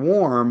oceans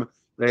warm,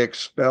 they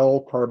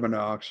expel carbon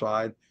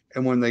dioxide.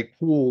 And when they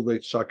cool, they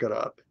suck it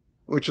up,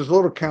 which is a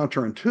little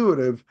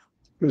counterintuitive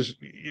because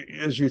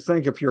as you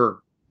think, if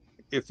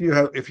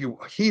you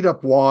heat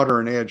up water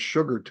and add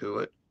sugar to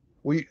it,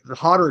 the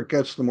hotter it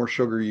gets, the more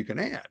sugar you can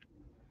add.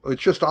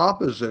 It's just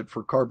opposite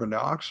for carbon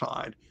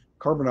dioxide.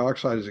 Carbon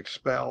dioxide is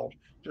expelled.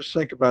 Just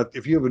think about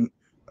if you have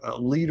a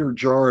liter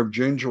jar of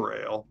ginger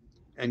ale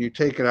and you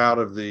take it out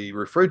of the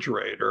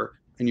refrigerator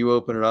and you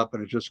open it up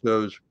and it just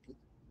goes,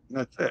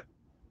 that's it.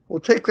 Well,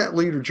 take that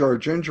liter jar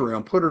of ginger ale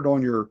and put it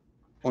on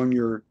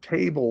your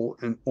table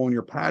and on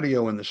your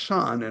patio in the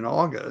sun in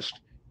August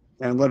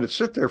and let it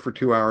sit there for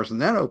 2 hours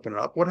and then open it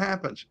up. What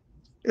happens?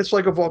 It's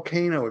like a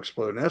volcano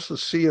exploding. That's the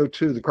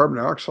CO2, the carbon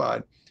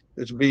dioxide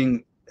that's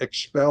being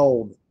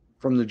expelled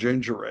from the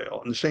ginger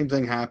ale. And the same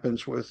thing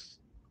happens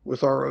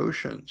with our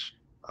oceans.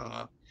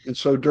 Uh, and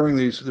so during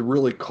the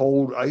really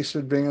cold ice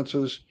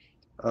advances,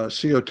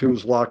 CO2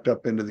 is locked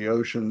up into the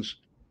oceans.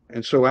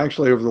 And so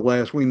actually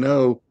we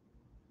know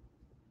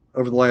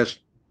over the last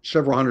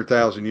several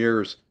 100,000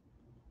 years,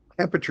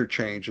 temperature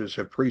changes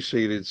have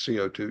preceded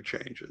CO2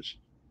 changes.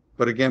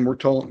 But again,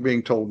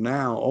 being told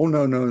now, oh,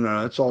 no, no,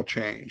 no, it's all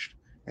changed.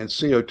 And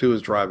CO2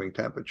 is driving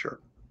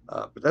temperature.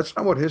 But that's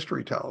not what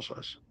history tells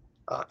us.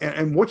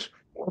 And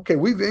okay,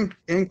 we've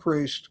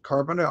increased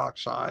carbon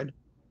dioxide.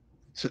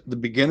 At the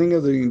beginning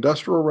of the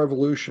Industrial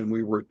Revolution,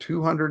 we were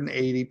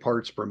 280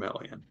 parts per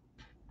million.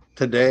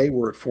 Today,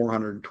 we're at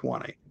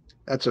 420.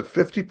 That's a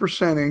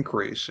 50%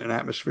 increase in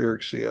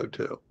atmospheric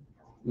CO2.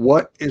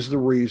 What is the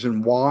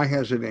reason? Why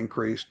has it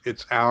increased?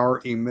 It's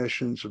our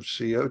emissions of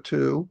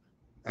CO2,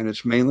 and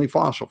it's mainly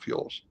fossil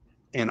fuels.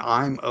 And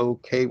I'm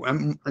okay.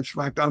 In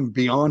fact, I'm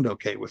beyond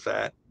okay with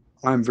that.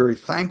 I'm very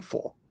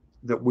thankful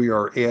that we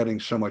are adding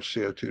so much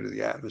CO2 to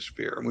the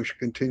atmosphere, and we should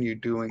continue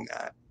doing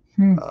that.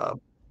 hmm, Uh,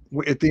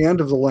 at the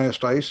end of the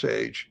last ice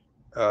age,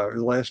 the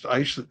last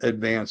ice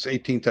advance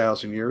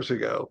 18,000 years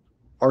ago,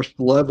 our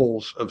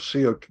levels of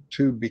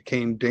CO2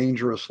 became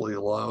dangerously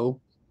low.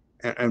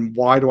 And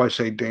why do I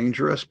say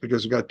dangerous?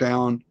 Because it got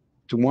down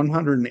to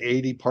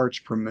 180 parts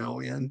per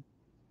million.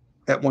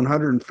 At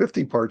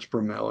 150 parts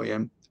per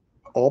million,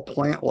 all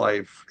plant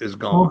life is oh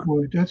gone.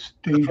 boy, that's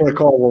That's what I dangerous.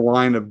 call the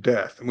line of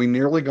death. And we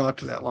nearly got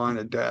to that line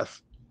of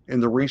death in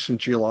the recent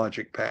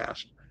geologic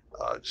past.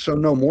 So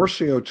no more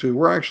CO2.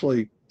 We're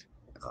actually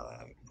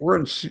we're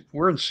in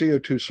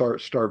CO2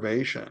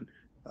 starvation.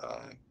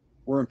 Uh,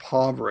 we're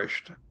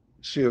impoverished,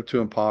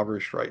 CO2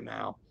 impoverished right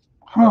now.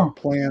 Huh.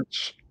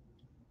 Plants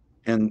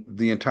and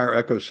the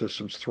entire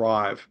ecosystems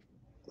thrive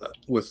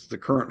with the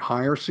current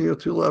higher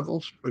CO2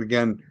 levels. But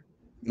again,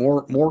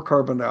 more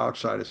carbon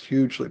dioxide is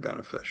hugely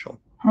beneficial.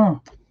 Huh.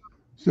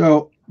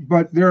 So,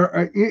 but there,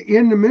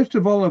 in the midst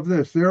of all of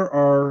this, there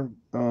are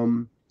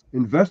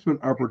investment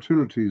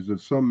opportunities that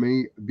some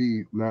may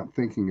be not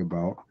thinking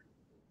about.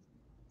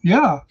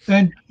 Yeah,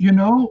 and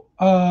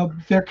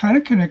they're kind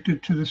of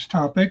connected to this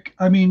topic.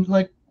 I mean,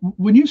 like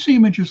when you see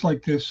images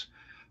like this,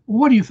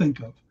 what do you think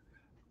of?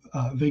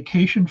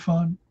 Vacation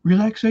fun,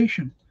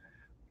 relaxation,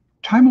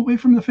 time away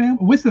from the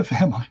family, with the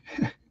family,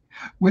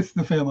 with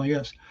the family.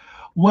 Yes.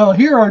 Well,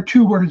 here are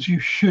two words you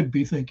should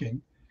be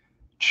thinking: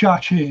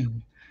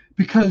 cha-ching,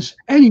 because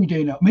any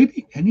day now,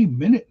 maybe any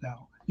minute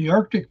now, the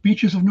Arctic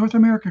beaches of North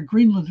America,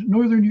 Greenland,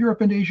 Northern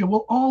Europe, and Asia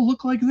will all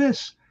look like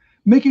this,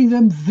 making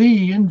them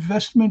the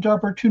investment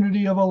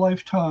opportunity of a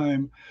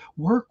lifetime.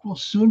 Work will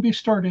soon be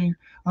starting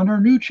on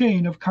our new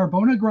chain of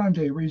Carbona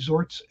Grande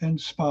resorts and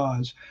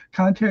spas.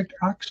 Contact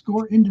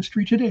Oxcore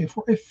Industry today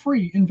for a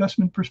free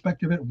investment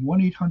perspective at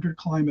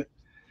 1-800-CLIMATE.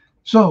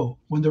 So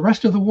when the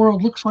rest of the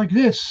world looks like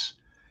this,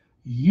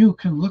 you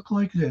can look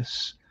like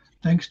this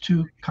thanks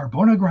to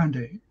Carbona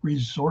Grande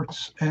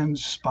Resorts and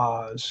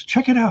Spas.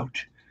 Check it out.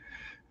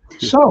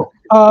 So,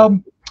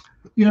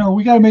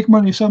 we got to make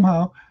money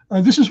somehow.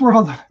 This is where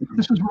all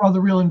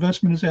the real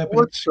investment is happening.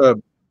 Let's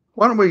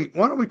why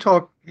don't we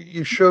talk?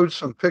 You showed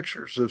some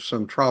pictures of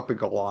some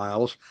tropical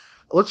isles.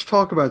 Let's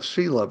talk about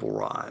sea level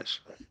rise.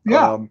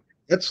 Yeah.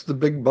 That's the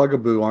big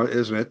bugaboo,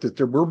 isn't it?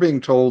 We're being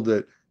told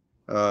that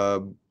uh,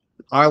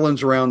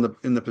 islands around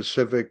in the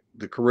Pacific,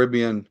 the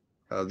Caribbean,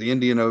 the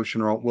Indian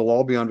Ocean will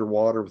all be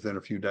underwater within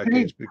a few Hey,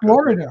 decades because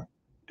Florida.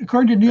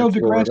 According to Neil in deGrasse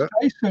Florida.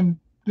 Tyson,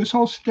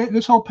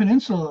 this whole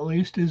peninsula at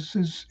least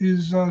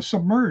is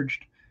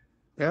submerged.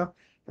 Yeah.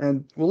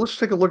 And well, let's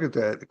take a look at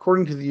that.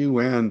 According to the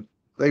UN,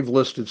 they've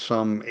listed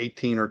some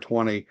 18 or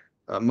 20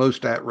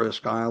 most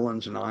at-risk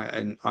islands and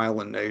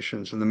island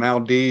nations. And the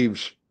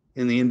Maldives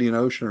in the Indian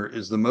Ocean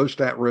is the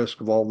most at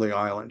risk of all the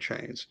island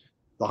chains.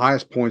 The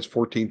highest point's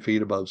 14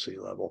 feet above sea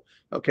level.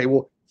 Okay,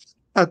 well,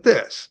 at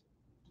this,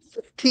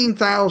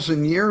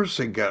 15,000 years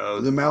ago,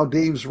 the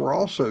Maldives were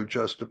also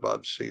just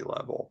above sea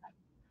level.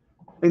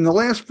 In the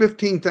last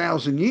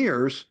 15,000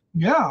 years,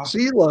 Yeah.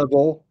 sea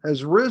level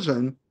has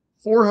risen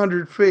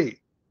 400 feet.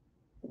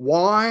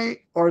 Why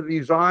are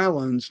these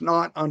islands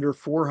not under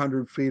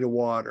 400 feet of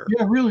water?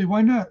 Yeah, really,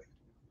 why not?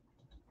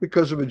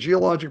 Because of a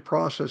geologic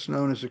process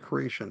known as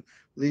accretion.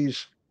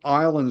 These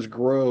islands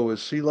grow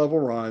as sea level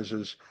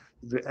rises.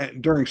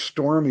 During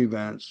storm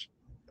events,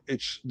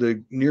 it's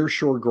the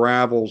nearshore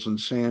gravels and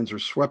sands are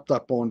swept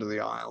up onto the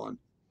island.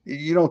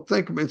 You don't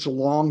think it's a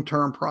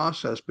long-term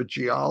process, but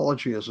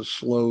geology is a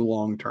slow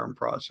long-term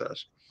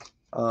process.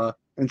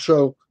 And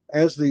so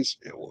as these,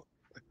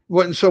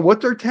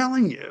 what they're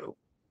telling you,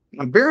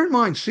 now bear in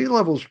mind, sea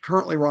levels are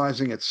currently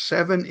rising at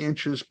 7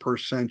 inches per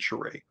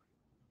century.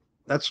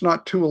 That's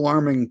not too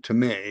alarming to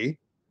me.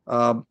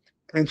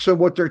 And so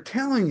what they're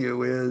telling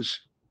you is,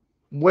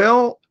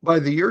 well, by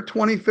the year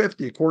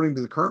 2050, according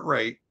to the current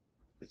rate,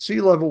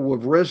 sea level will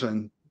have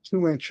risen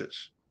 2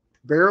 inches,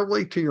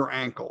 barely to your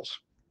ankles.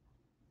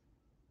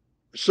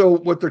 So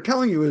what they're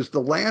telling you is the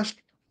last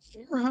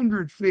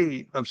 400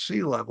 feet of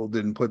sea level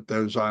didn't put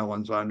those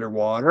islands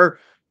underwater,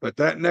 but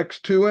that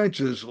next 2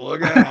 inches,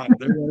 look out.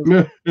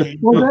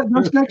 Well,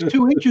 those next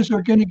 2 inches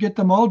are going to get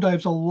the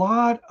Maldives a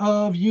lot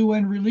of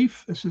UN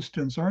relief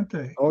assistance, aren't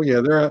they? Oh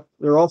yeah,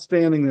 they're all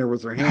standing there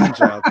with their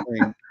hands out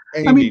saying,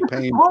 pay I mean, me, pay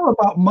it's me. all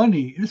about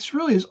money. This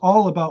really is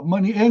all about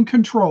money and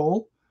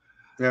control.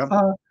 Yeah.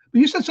 But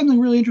you said something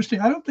really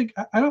interesting. I don't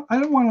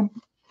want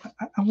to.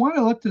 I want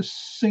to let this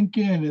sink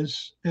in,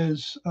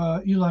 as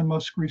Elon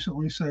Musk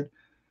recently said.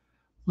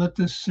 Let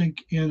this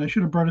sink in. I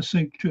should have brought a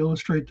sink to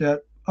illustrate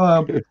that.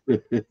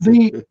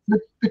 The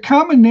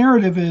common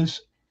narrative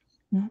is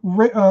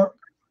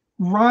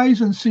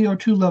rise in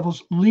CO2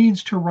 levels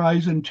leads to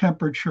rise in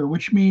temperature,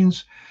 which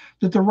means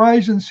that the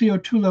rise in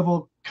CO2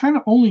 level kind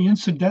of only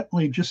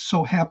incidentally just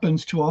so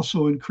happens to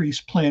also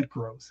increase plant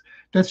growth.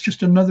 That's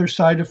just another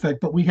side effect,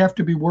 but we have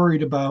to be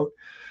worried about,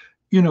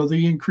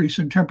 the increase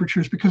in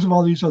temperatures because of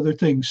all these other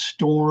things,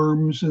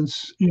 storms and,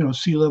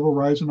 sea level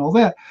rise and all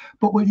that.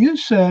 But what you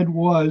said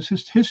was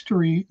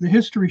the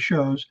history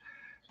shows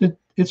that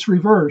it's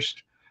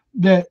reversed,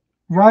 that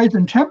rise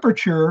in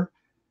temperature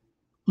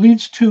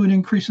leads to an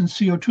increase in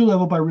CO2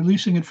 level by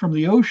releasing it from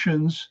the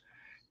oceans,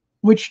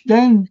 which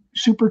then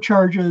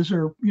supercharges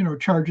or,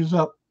 charges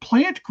up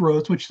plant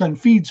growth, which then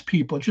feeds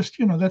people. Just,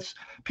 that's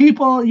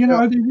people, Yeah.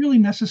 are they really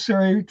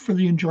necessary for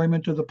the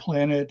enjoyment of the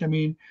planet? I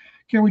mean,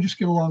 can't we just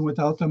get along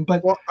without them?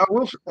 But Well,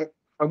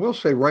 I will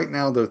say right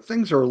now, the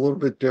things are a little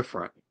bit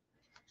different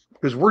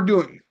because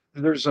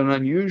there's an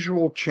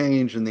unusual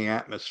change in the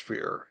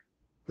atmosphere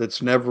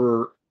that's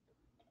never,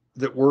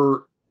 that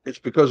we're, it's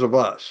because of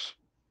us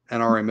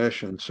and our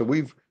emissions. So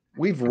we've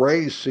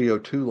raised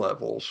CO2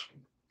 levels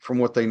from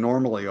what they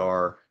normally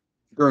are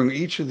during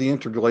each of the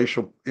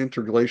interglacial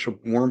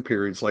warm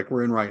periods like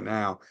we're in right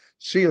now.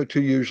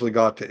 CO2 usually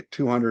got to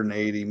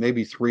 280,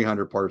 maybe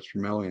 300 parts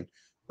per million.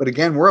 But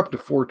again, we're up to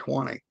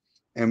 420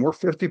 and we're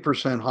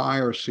 50%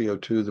 higher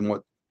CO2 than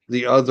what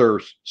the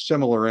other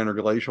similar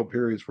interglacial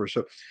periods were.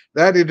 So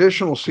that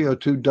additional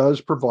CO2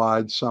 does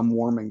provide some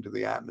warming to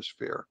the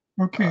atmosphere.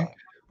 okay.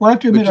 Well, I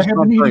have to But admit, just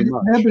not very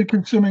much. I have been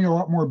consuming a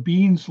lot more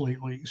beans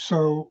lately.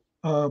 So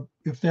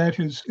if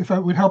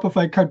it would help if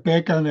I cut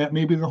back on that,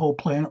 maybe the whole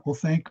planet will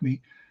thank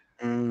me.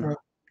 Mm,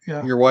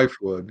 Yeah. your wife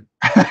would,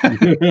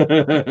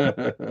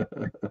 or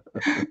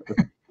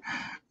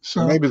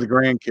So, maybe the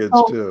grandkids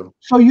oh, too.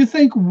 so you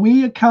think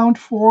we account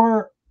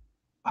for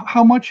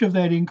how much of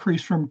that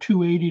increase from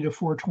 280 to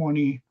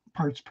 420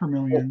 parts per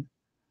Well, million?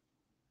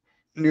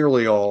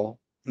 nearly all,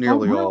 Oh,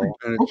 nearly really? all,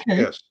 and it's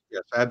Okay. yes,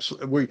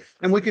 absolutely.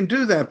 We can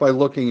do that by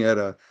looking at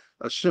a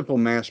simple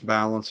mass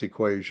balance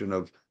equation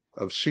of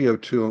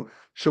CO2.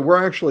 So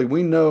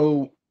we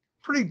know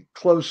pretty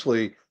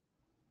closely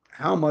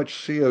how much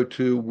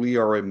CO2 we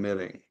are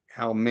emitting,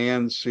 how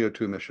man's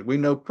CO2 emission. We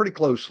know pretty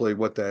closely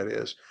what that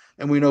is,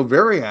 and we know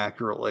very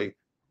accurately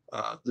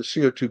the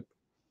CO2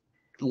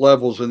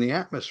 levels in the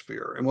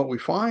atmosphere. And what we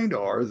find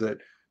are that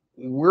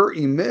we're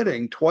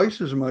emitting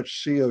twice as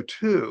much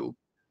CO2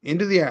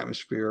 into the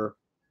atmosphere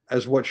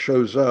as what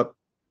shows up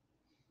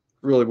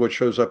in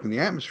the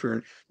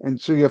atmosphere. And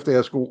so you have to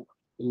ask, well,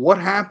 what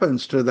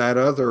happens to that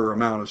other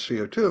amount of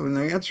CO2? And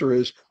the answer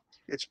is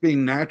it's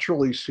being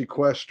naturally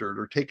sequestered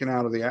or taken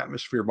out of the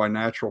atmosphere by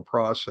natural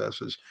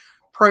processes,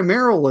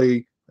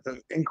 primarily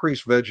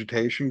increased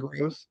vegetation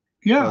growth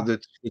Yeah.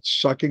 that it's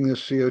sucking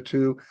this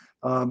CO2.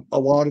 A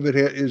lot of it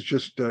is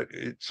just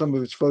some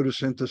of it's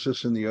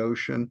photosynthesis in the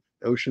ocean.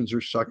 Oceans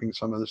are sucking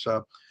some of this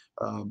up.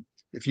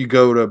 If you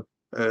go to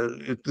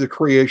the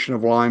creation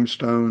of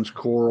limestones,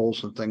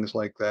 corals, and things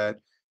like that,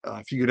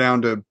 If you go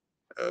down to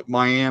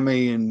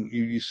Miami and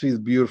you see the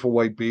beautiful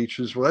white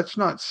beaches, well, that's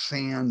not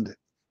sand.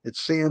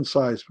 It's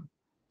sand-sized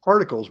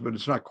particles, but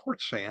it's not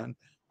quartz sand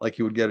like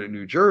you would get in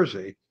New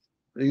Jersey.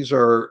 These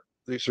are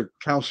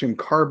calcium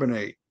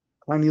carbonate,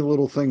 tiny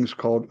little things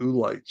called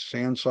oolites,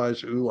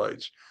 sand-sized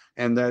oolites,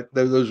 and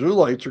those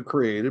oolites are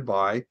created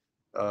by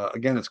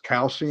again, it's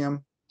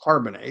calcium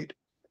carbonate,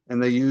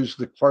 and they use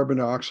the carbon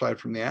dioxide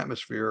from the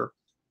atmosphere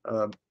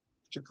uh,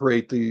 to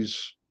create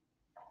these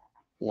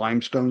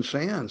limestone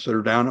sands that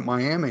are down at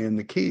Miami and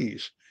the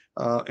Keys.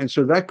 And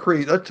so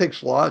that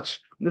takes lots.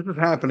 This is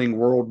happening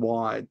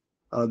worldwide.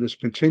 This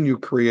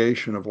continued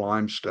creation of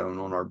limestone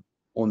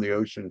on the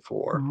ocean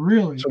floor.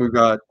 Really? So we've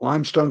got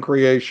limestone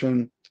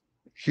creation,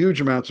 huge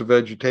amounts of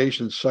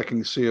vegetation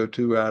sucking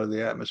CO2 out of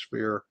the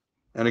atmosphere,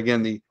 and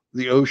again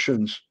the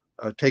oceans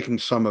taking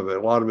some of it.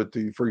 A lot of it,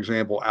 for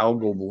example,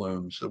 algal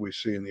blooms that we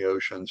see in the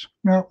oceans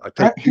Now,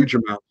 take huge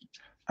amounts.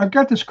 I've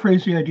got this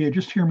crazy idea.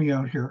 Just hear me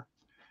out here.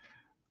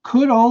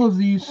 Could all of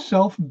these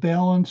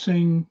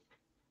self-balancing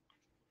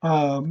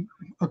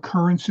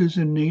occurrences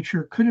in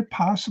nature, could it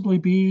possibly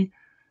be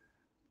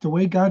the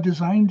way God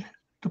designed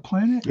the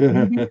planet?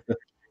 Maybe?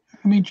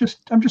 I mean,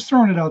 I'm just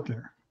throwing it out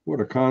there. What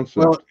a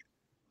concept. Well,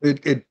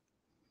 it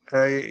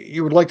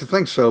you would like to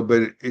think so,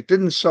 but it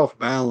didn't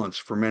self-balance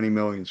for many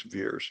millions of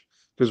years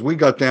because we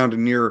got down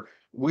to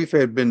we've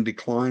had been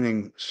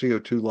declining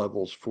CO2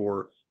 levels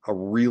for a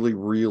really,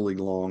 really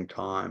long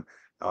time.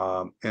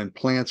 And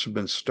plants have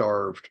been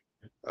starved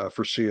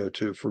for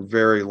CO2 for a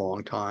very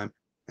long time.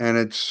 And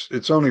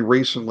it's only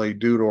recently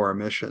due to our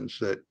emissions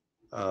that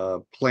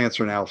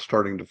plants are now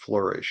starting to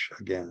flourish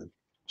again.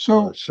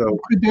 So So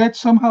could that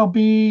somehow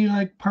be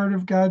like part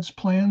of God's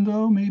plan,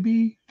 though?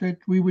 Maybe that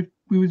we would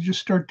just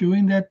start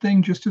doing that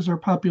thing just as our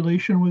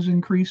population was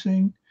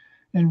increasing,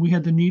 and we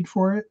had the need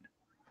for it.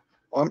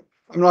 I'm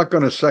not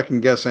going to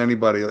second guess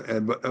anybody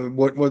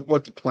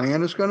what the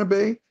plan is going to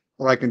be.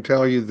 But I can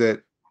tell you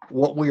that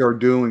what we are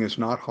doing is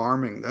not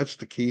harming. That's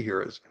the key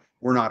here is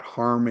we're not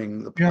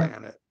harming the Yeah.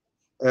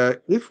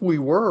 planet. If we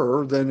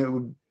were, then it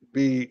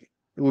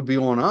would be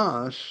on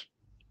us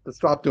to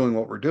stop doing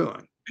what we're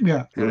doing.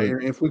 Yeah.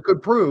 And if we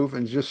could prove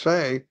and just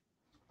say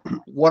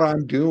what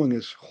I'm doing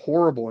is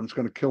horrible and it's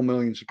going to kill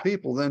millions of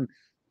people, then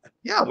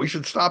yeah, we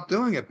should stop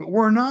doing it. But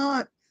we're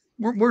not.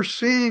 We're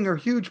seeing our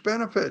huge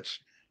benefits.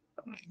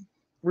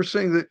 We're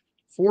seeing that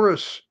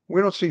forests, we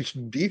don't see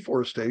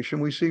deforestation,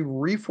 we see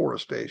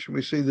reforestation.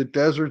 We see the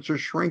deserts are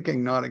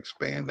shrinking, not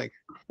expanding.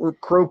 Where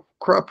crop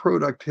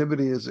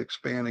productivity is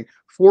expanding.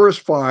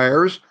 Forest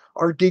fires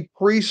are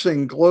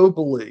decreasing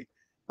globally.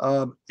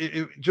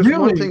 Just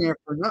one Really? thing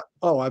after another.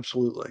 Oh,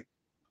 absolutely.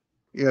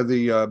 Yeah,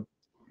 the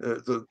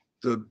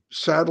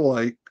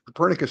satellite,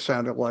 Copernicus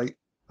satellite,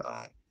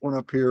 went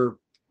up here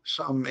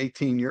some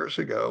 18 years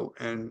ago,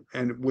 and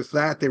with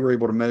that they were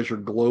able to measure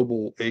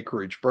global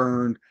acreage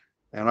burned.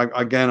 And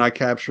I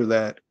capture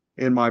that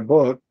in my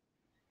book,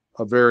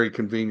 A Very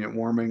Convenient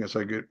Warming, as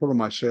I put on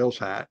my sales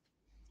hat.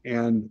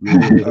 And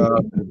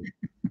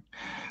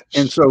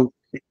and so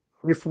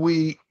if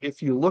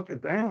you look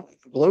at that,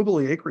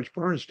 globally acreage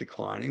burn is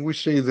declining. We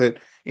see that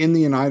in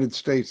the United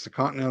States, the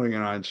continental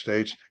United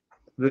States,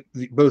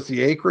 both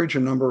the acreage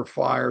and number of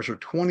fires are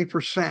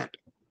 20%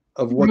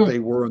 of what Really? they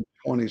were in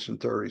the 20s and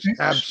 30s.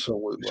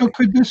 Absolutely.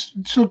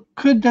 So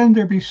could then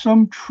there be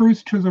some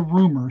truth to the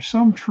rumor,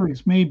 some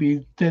truth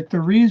maybe, that the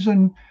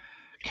reason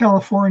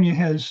California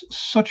has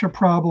such a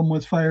problem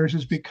with fires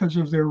is because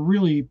of their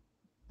really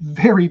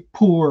very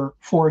poor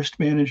forest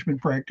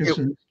management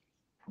practices?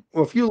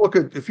 Well, if you look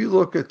at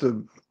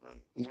the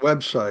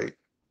website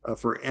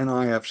for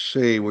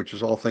NIFC, which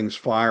is all things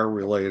fire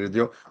related,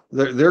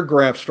 their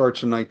graph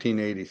starts in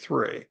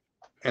 1983,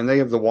 and they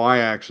have the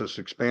y-axis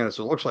expanded,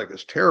 so it looks like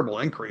this terrible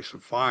increase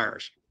of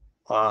fires.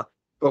 But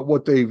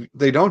what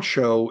they don't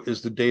show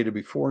is the data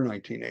before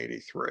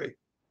 1983.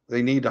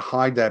 They need to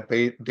hide that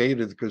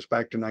data that goes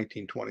back to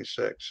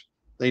 1926.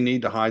 They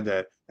need to hide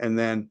that and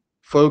then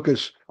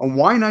focus on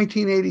why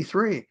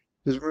 1983.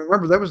 Because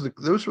remember,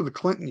 those were the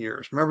Clinton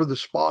years. Remember the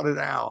spotted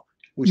owl.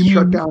 We You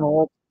shut mean down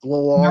all the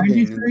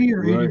logging in 93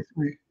 or Right.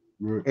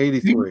 83?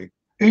 83.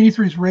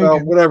 83 is Well,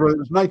 Reagan. whatever. It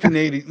was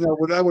 1980. No,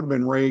 that would have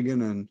been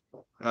Reagan. And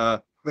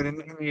but in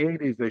the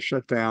 80s, they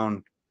shut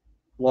down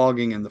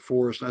logging in the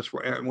forest. That's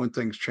when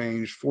things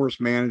changed.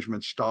 Forest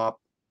management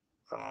stopped.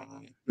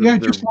 Yeah,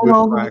 Their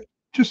good practice.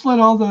 just let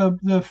all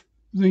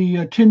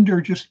the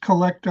tinder just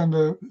collect on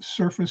the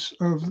surface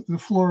of the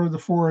floor of the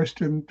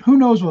forest, and who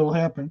knows what will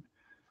happen.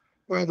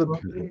 Well,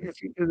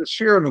 the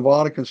Sierra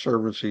Nevada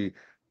Conservancy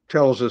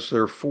tells us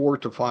there are 4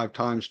 to 5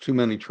 times too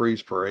many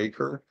trees per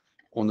acre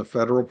on the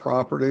federal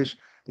properties.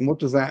 And what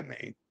does that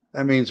mean?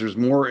 That means there's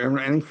more,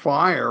 any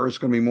fire is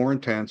going to be more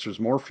intense. There's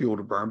more fuel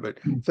to burn. But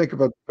think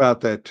about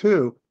that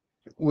too.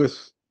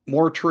 With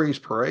more trees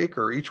per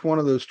acre, each one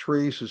of those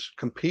trees is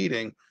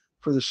competing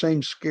for the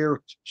same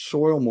scarce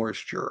soil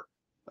moisture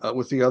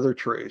with the other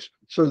trees.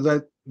 So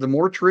that the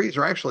more trees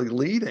are actually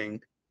leading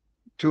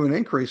to an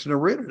increase in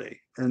aridity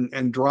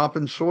and drop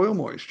in soil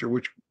moisture,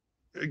 which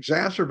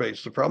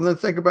exacerbates the problem. Then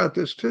think about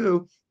this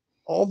too.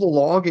 all the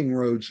logging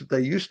roads that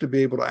they used to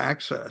be able to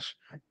access.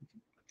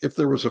 If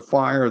there was a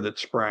fire that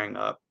sprang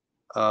up,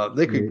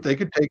 they could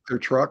take their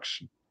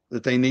trucks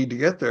that they need to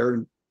get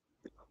there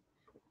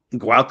and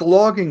go out the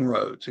logging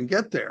roads and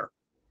get there.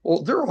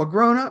 Well, they're all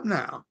grown up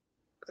now.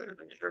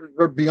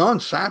 They're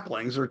beyond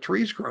saplings. There are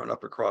trees grown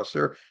up across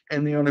there,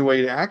 and the only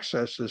way to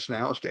access this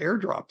now is to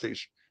airdrop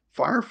these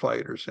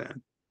firefighters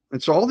in.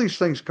 And so all these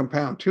things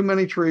compound. Too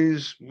many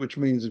trees, which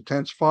means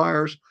intense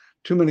fires.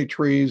 Too many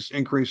trees,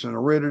 increase in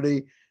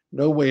aridity.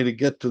 No way to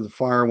get to the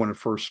fire when it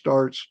first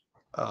starts.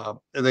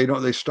 And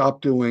they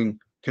stop doing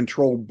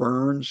controlled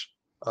burns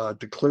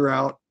to clear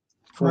out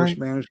forest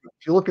Right. management.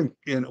 If you look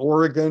in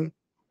Oregon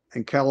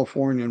and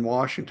California and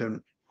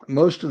Washington,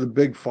 most of the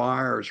big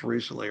fires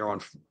recently are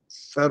on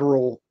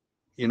federal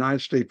United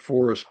States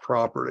forest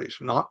properties,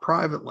 not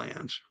private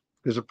lands,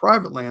 because the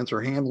private lands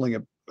are handling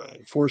it,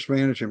 forest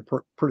management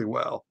pretty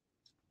well.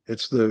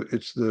 It's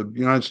the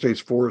United States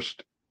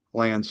forest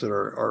lands that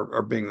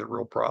are being the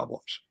real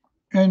problems.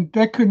 And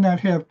that could not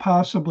have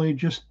possibly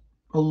just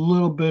a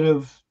little bit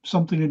of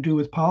something to do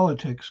with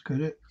politics,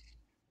 could it?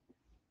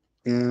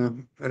 Yeah,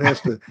 it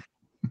has to.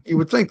 You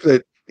would think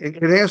that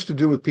it has to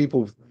do with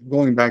people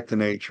going back to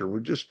nature.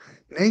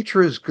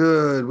 Nature is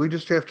good. We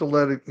just have to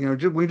let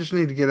it, we just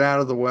need to get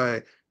out of the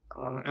way.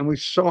 And we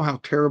saw how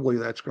terribly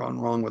that's gone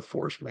wrong with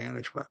forest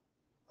management.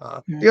 Yeah.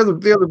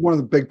 The other one of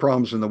the big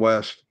problems in the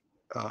West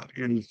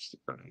is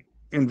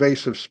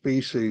invasive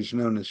species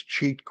known as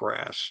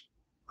cheatgrass.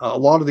 A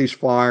lot of these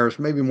fires,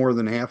 maybe more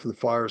than half of the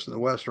fires in the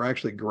West, are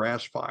actually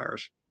grass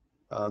fires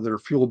that are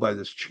fueled by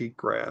this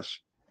cheatgrass.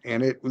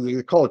 And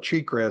they call it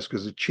cheatgrass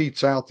because it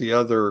cheats out the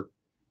other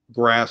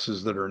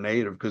grasses that are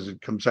native because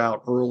it comes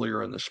out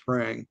earlier in the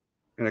spring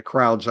and it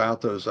crowds out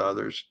those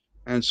others.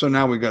 And so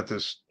now we got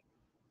this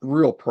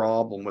real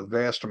problem with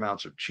vast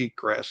amounts of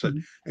cheatgrass.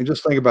 Mhm. And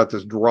just think about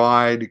this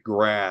dried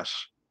grass.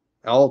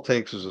 All it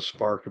takes is a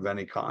spark of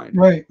any kind.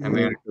 Right. And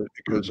man,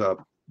 it goes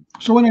up.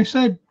 So when I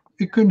said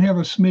it couldn't have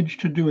a smidge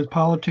to do with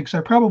politics, I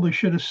probably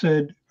should have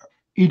said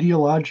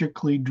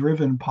ideologically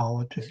driven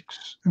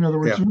politics. In other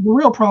words, Yeah. the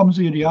real problem is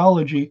the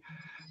ideology.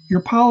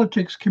 Your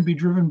politics can be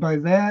driven by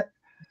that,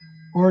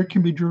 or it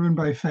can be driven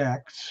by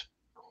facts.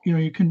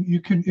 You can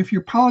if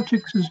your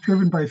politics is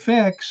driven by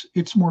facts,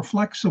 it's more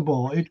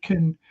flexible. It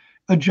can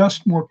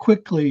adjust more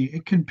quickly.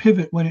 It can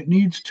pivot when it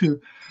needs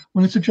to.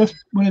 When it's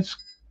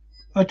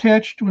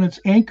attached, when it's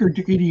anchored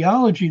to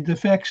ideology, the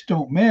facts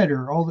don't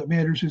matter. All that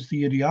matters is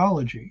the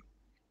ideology.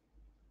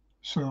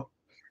 So,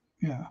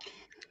 yeah.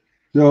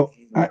 So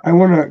I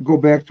want to go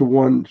back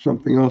to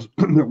something else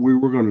that we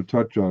were going to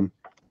touch on,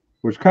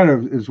 which kind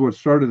of is what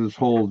started this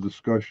whole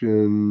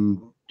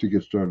discussion to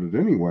get started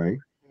anyway,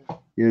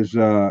 is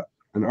an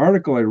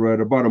article I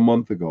read about a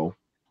month ago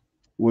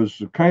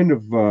was kind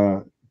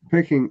of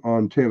picking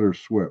on Taylor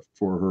Swift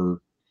for her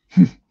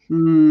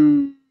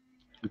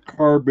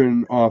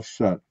carbon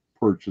offset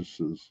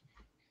purchases.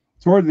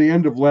 Toward the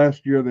end of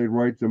last year, they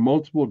write the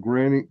multiple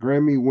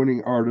Grammy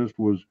winning artist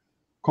was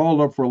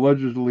called up for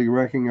allegedly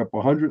racking up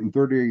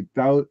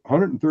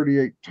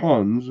 138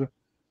 tons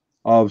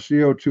of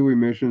CO2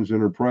 emissions in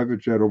her private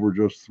jet over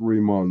just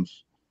 3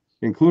 months,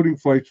 including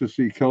flights to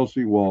see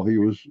Kelsey while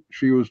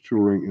she was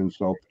touring in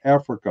South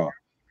Africa.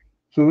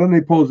 So then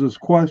they pose this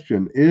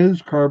question: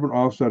 is carbon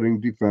offsetting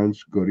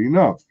defense good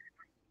enough?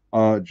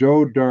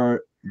 Joe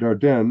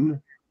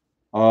Dardenne,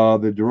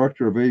 the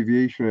director of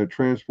aviation at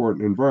Transport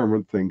and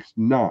Environment, thinks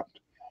not.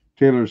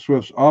 Taylor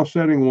Swift's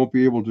offsetting won't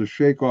be able to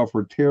shake off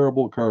her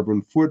terrible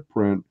carbon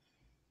footprint.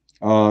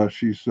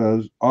 She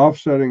says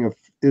offsetting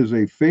is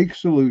a fake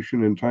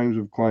solution in times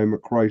of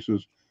climate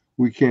crisis.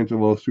 We can't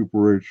allow super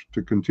rich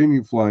to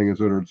continue flying, et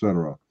cetera, et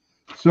cetera.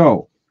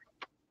 So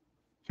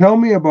tell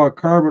me about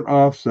carbon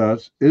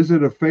offsets. Is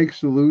it a fake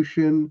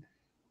solution?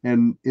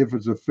 And if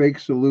it's a fake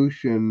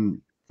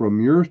solution from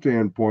your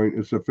standpoint,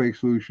 it's a fake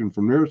solution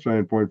from their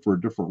standpoint for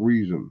a different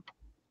reason.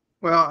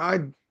 Well,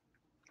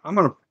 I'm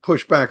going to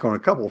push back on a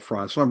couple of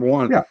fronts. Number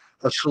one, Yeah.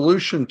 a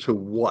solution to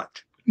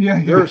what?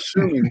 Yeah. They're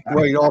assuming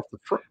right off the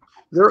front.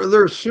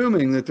 They're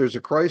assuming that there's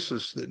a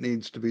crisis that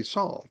needs to be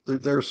solved.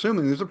 They're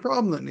assuming there's a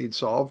problem that needs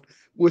solved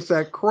with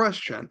that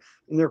question,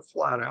 and they're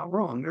flat out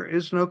wrong. There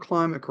is no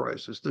climate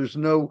crisis.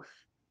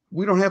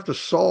 We don't have to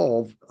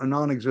solve a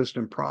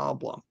non-existent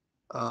problem.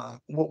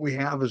 What we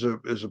have is a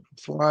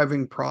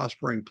thriving,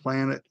 prospering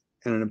planet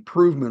and an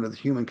improvement of the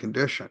human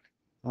condition.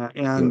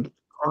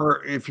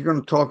 If you're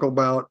going to talk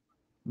about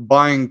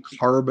buying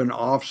carbon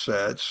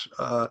offsets,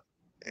 a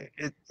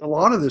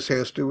lot of this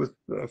has to do with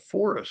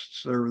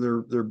forests.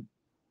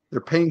 They're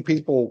paying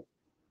people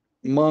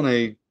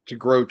money to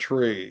grow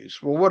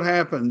trees. Well, what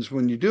happens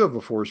when you do have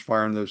a forest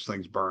fire and those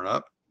things burn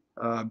up?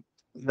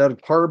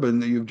 That carbon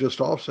that you've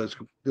just offsets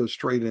goes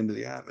straight into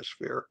the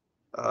atmosphere.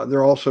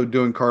 They're also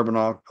doing carbon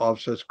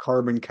offsets,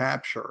 carbon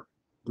capture,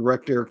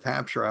 direct air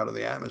capture out of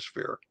the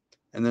atmosphere,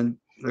 and then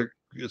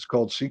it's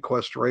called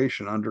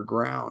sequestration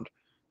underground.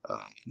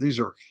 These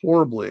are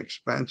horribly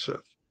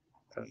expensive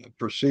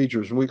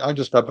procedures. I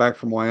just got back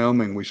from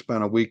Wyoming. We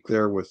spent a week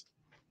there with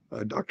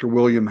Dr.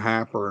 William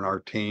Happer and our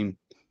team.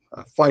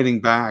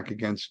 fighting back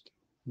against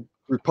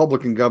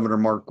Republican Governor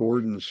Mark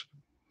Gordon's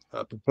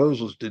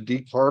proposals to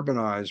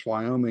decarbonize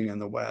Wyoming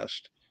and the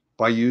West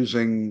by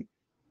using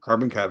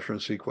carbon capture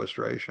and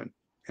sequestration,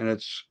 and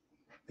it's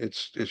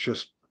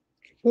just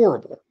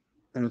horrible,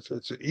 and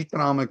it's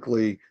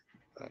economically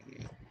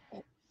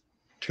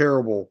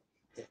terrible.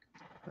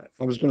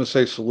 I was going to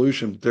say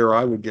solution, but there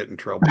I would get in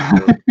trouble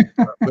too.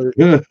 But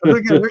again,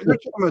 they're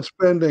talking about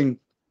spending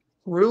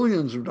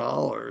trillions of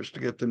dollars to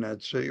get to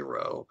net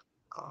zero.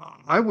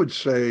 I would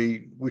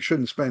say we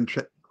shouldn't spend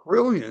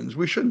trillions.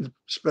 We shouldn't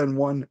spend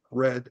one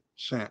red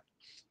cent.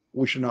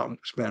 We should not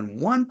spend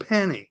one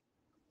penny.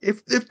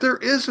 If there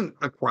isn't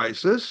a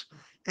crisis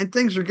and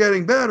things are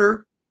getting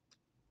better,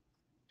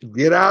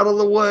 get out of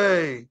the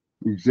way.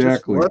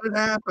 Exactly. Just let it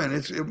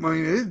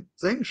happen.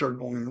 Things are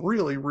going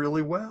really,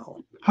 really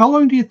well. How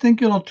long do you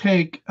think it'll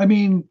take? I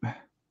mean,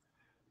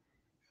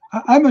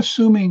 I'm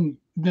assuming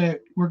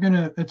that we're going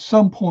to, at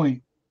some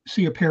point,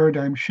 see a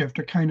paradigm shift,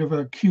 a kind of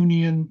a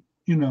Kuhnian,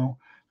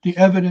 the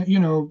evidence,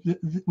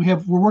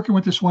 we're working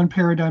with this one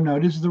paradigm now.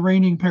 It is the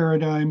reigning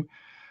paradigm,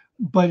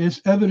 but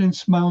as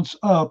evidence mounts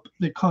up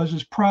that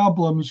causes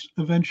problems,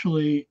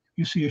 eventually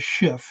you see a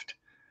shift.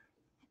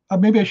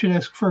 Maybe I should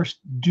ask first,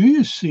 do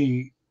you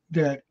see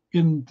that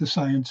in the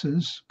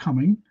sciences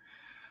coming?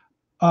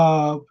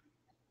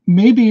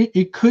 Maybe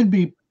it could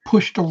be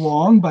pushed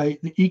along by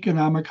the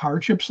economic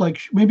hardships.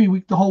 Like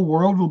maybe the whole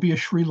world will be a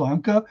Sri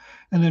Lanka,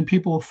 and then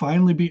people will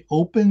finally be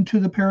open to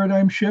the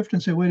paradigm shift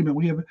and say, wait a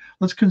minute,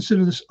 let's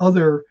consider this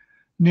other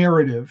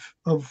narrative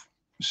of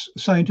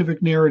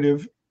scientific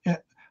narrative.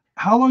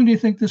 How long do you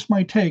think this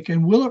might take?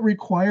 And will it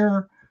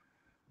require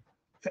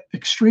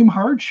extreme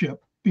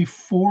hardship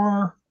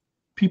before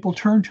people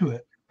turn to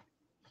it?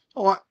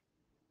 Oh,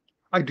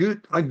 I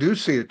do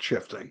see it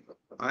shifting.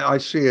 I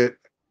see it.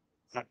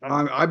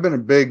 I've been a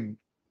big,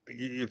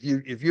 if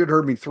you'd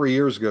heard me 3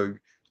 years ago,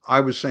 I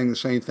was saying the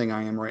same thing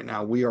I am right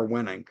now. We are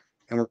winning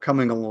and we're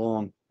coming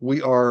along.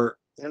 We are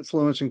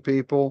influencing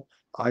people.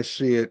 I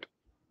see it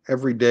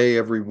every day,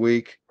 every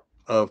week,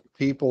 of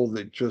people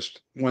that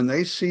just, when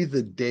they see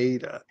the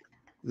data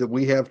that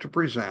we have to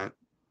present,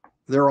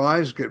 their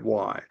eyes get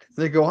wide.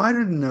 They go, I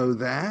didn't know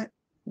that.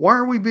 Why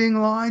are we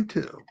being lied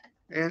to?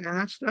 And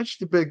that's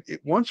the big,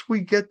 once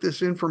we get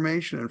this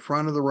information in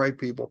front of the right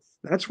people,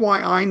 that's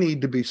why I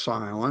need to be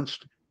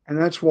silenced. And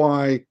that's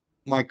why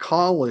my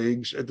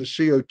colleagues at the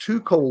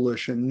CO2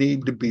 Coalition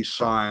need to be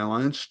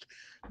silenced,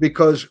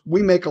 because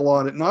we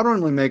not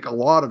only make a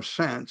lot of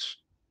sense,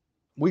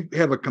 we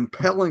have a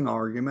compelling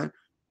argument,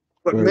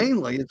 but Right.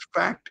 mainly it's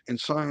fact and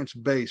science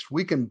based.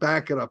 We can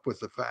back it up with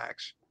the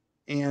facts.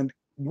 And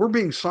we're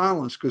being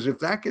silenced because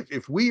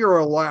if we are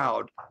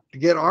allowed to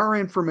get our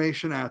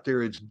information out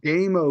there, it's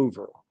game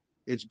over.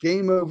 It's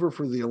game over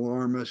for the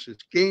alarmists.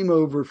 It's game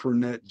over for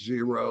net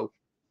zero,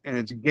 and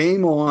it's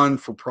game on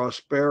for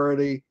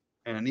prosperity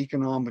and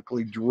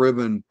economically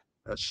driven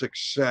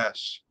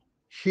success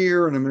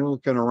here in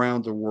America and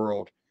around the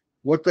world.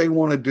 What they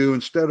want to do,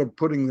 instead of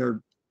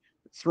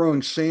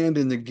throwing sand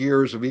in the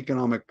gears of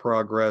economic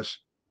progress,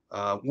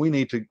 we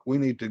need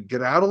to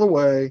get out of the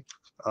way,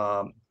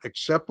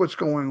 accept what's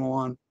going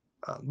on.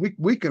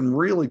 We can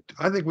really,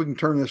 I think we can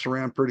turn this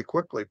around pretty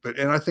quickly.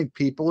 And I think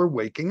people are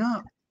waking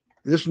up.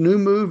 This new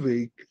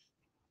movie,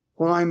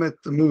 Climate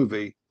the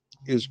Movie,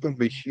 is going to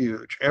be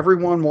huge.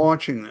 Everyone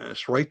watching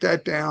this, write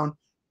that down.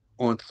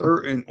 On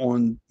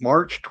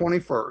March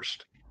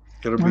 21st,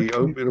 it'll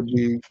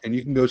be, and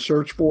you can go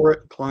search for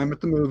it.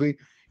 Climate the Movie.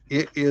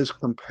 It is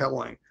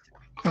compelling.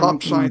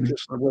 Top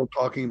scientists in the world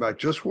talking about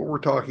just what we're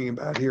talking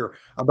about here,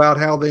 about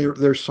how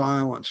they're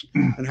silenced,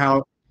 and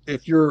how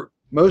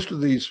most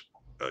of these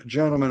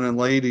gentlemen and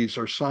ladies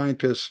are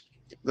scientists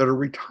that are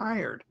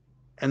retired,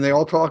 and they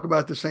all talk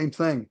about the same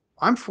thing.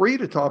 I'm free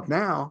to talk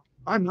now.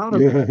 I'm not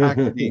an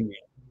academia.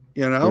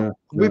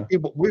 We have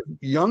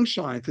young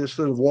scientists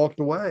that have walked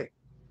away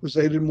because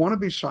they didn't want to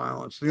be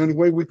silenced. The only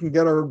way we can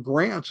get our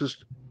grants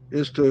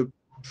is to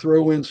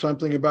throw in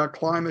something about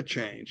climate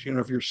change.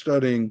 If you're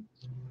studying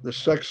the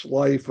sex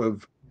life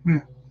of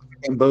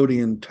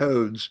Cambodian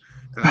toads,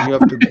 you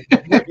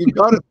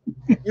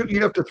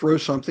have to throw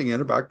something in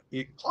about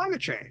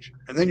climate change,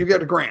 and then you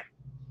get a grant.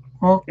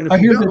 Well, I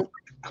hear that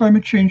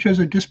climate change has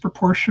a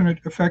disproportionate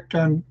effect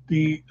on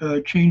the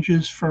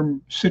changes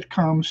from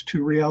sitcoms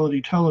to reality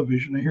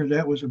television. I hear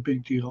that was a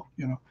big deal.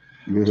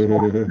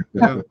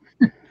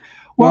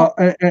 Well,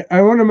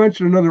 I want to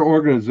mention another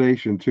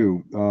organization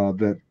too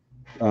that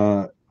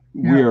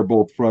we are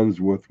both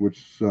friends with, which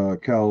is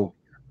Cal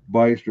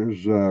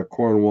Beisner's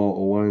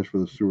Cornwall Alliance for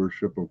the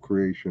Stewardship of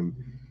Creation,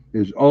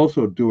 is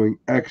also doing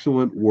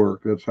excellent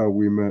work. That's how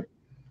we met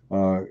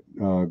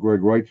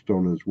Greg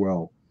Wrightstone as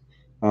well.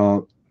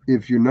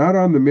 If you're not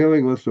on the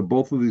mailing list of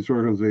both of these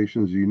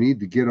organizations, you need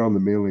to get on the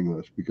mailing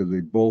list, because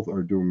they both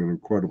are doing an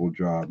incredible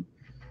job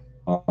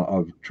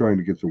of trying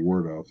to get the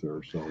word out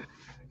there. So,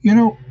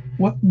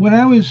 when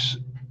I was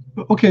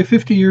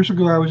 50 years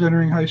ago, I was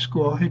entering high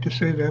school. I hate to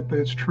say that, but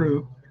it's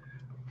true.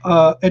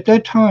 At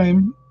that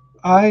time,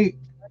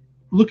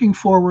 looking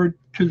forward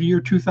to the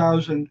year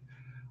 2000,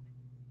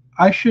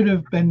 I should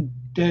have been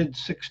dead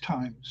 6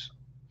 times.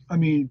 I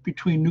mean,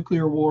 between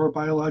nuclear war,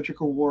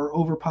 biological war,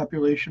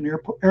 overpopulation,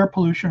 air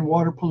pollution,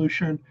 water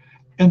pollution,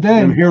 and And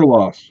then hair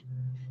loss.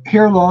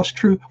 hair loss.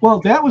 True. Well,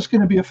 that was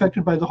going to be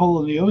affected by the hole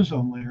in the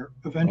ozone layer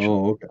eventually.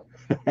 Oh, okay.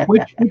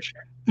 which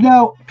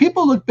now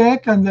people look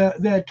back on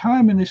that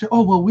time and they say,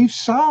 oh, well, we've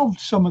solved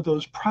some of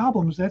those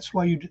problems. That's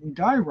why you didn't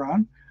die,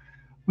 Ron.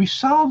 We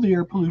solved the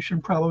air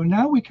pollution problem.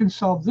 Now we can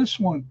solve this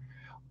one.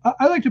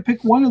 I like to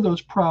pick one of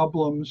those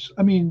problems.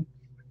 I mean,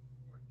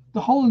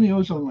 the hole in the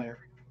ozone layer.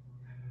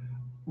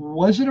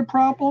 Was it a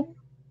problem?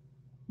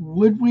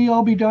 Would we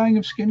all be dying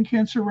of skin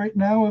cancer right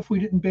now if we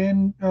didn't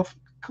ban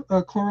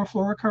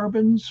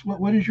chlorofluorocarbons?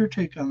 What is your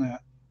take on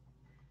that?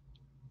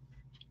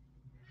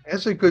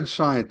 As a good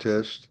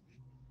scientist,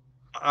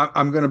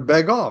 I'm going to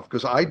beg off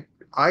because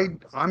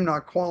I'm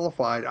not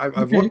qualified. I've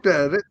Okay. looked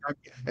at it,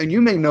 and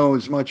you may know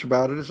as much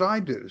about it as I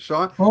do.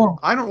 So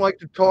I don't like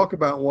to talk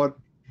about what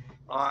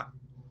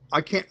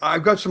I can't.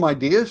 I've got some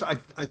ideas. I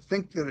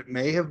think that it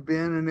may have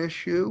been an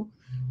issue,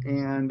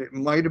 and it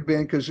might have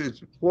been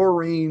because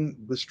chlorine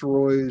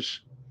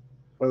destroys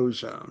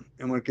ozone,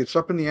 and when it gets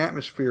up in the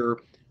atmosphere,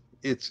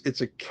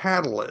 it's a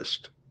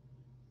catalyst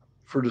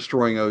for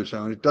destroying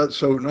ozone. It does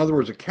so. In other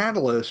words, a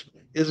catalyst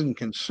isn't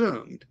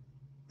consumed;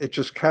 it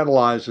just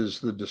catalyzes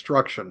the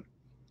destruction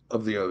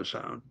of the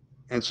ozone,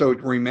 and so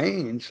it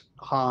remains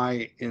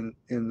high in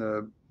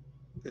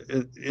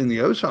the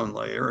ozone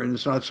layer, and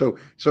it's not so.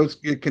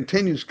 It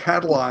continues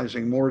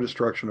catalyzing more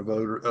destruction of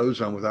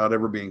ozone without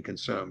ever being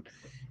consumed,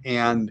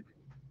 and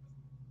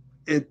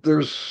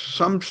there's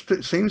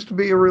seems to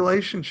be a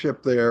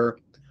relationship there,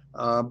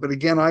 but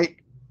again, I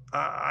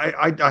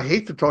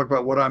hate to talk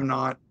about what I'm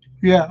not.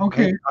 Yeah.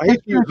 Okay. I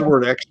hate to use the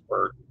word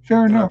expert.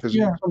 Fair enough. Because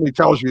Yeah. if somebody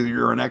tells you that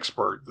you're an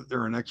expert, that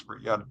they're an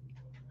expert,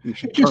 you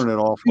should turn it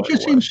off. It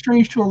just seems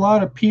strange to a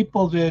lot of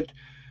people that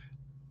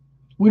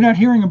we're not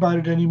hearing about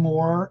it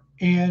anymore,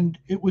 and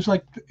it was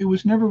like it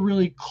was never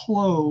really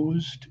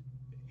closed.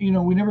 You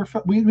know, we never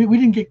we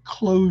didn't get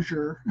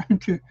closure,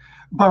 to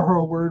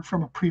borrow a word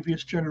from a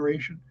previous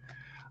generation.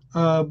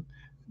 But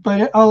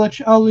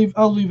I'll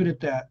leave it at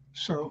that.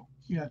 So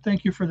yeah,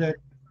 thank you for that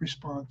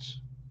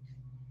response.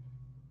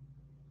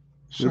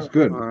 That's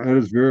good. Right. That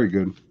is very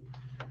good.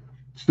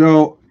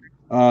 So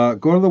go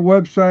to the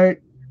website.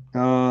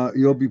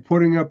 You'll be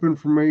putting up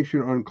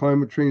information on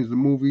Climate Change the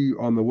movie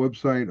on the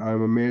website,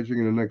 I'm imagining,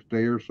 in the next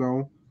day or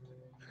so.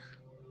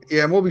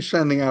 Yeah, and we'll be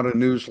sending out a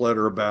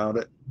newsletter about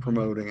it,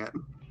 promoting it.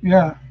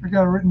 Yeah, I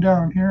got it written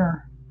down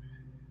here.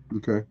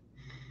 Okay.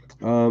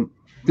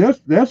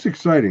 That's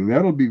exciting.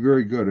 That'll be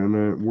very good,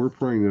 and we're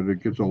praying that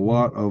it gets a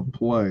lot of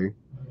play.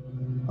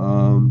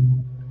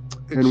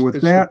 And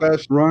with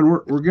that, Ron,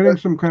 we're getting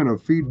some kind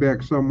of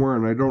feedback somewhere,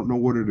 and I don't know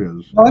what it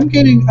is. I've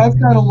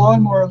got a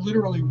lawnmower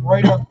literally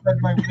right outside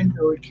my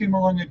window. It came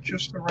along at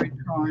just the right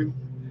time.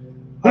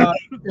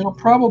 It'll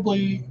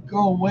probably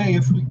go away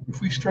if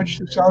we stretch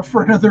this out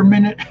for another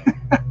minute.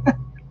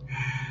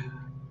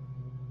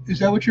 Is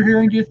that what you're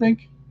hearing, do you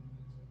think?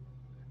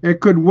 It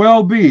could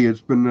well be.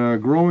 It's been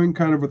growing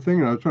kind of a thing,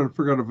 and I was trying to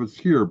figure out if it's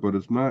here, but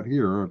it's not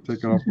here. I've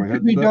taken off my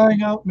headset. It could be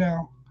dying out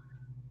now.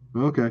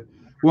 Okay.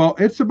 Well,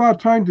 it's about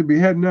time to be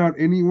heading out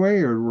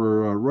anyway, or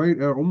we're right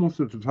at almost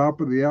at the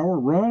top of the hour.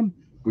 Ron,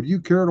 would you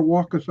care to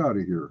walk us out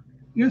of here?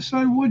 Yes,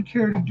 I would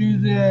care to do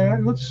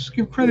that. Let's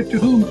give credit to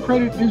whom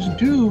credit is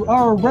due.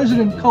 Our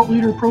resident cult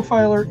leader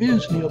profiler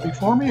is Neil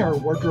before me. Our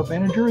wardrobe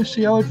manager is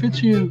See How It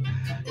Fits You.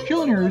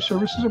 Culinary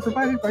services are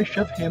provided by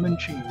Chef Ham and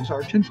Cheese.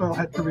 Our tinfoil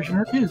hat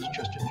provisioner is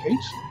Just In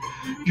Case.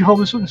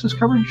 Jehovah's Witnesses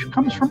coverage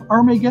comes from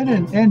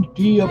Armageddon and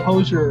D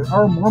Opposer.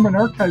 Our Mormon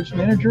Archives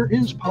manager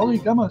is Polly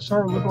Gummas.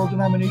 Our Liberal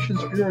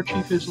Denominations Bureau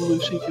Chief is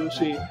Lucy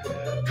Goosey.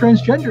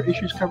 Transgender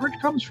issues coverage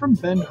comes from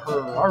Ben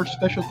Hur. Our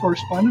special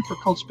correspondent for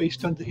cults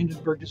based on the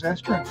Hindenburg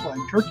disaster and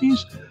flying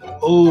turkeys,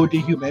 Ode to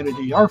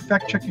Humanity. Our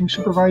fact-checking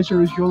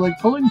supervisor is Yoleg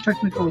Pulling.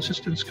 Technical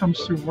assistance comes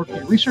through Murky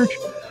Research.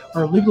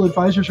 Our legal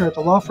advisors are at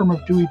the law firm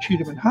of Dewey,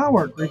 Cheatham and Howe.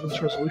 Our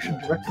grievance resolution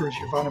director is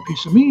Yvonne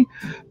Pisami.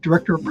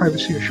 Director of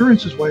Privacy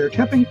Assurance is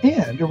Wiretapping.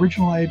 And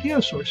original idea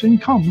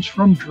sourcing comes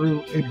from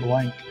Drew A.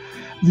 Blank.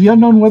 The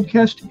Unknown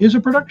Webcast is a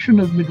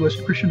production of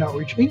Midwest Christian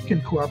Outreach, Inc.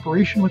 in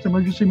cooperation with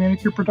Emergency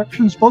Manicure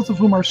Productions, both of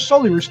whom are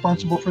solely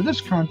responsible for this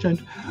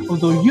content,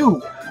 although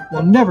you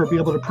will never be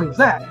able to prove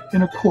that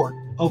in a court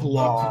of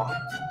law.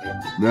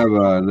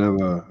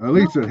 Never. At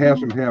least it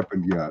hasn't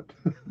happened yet.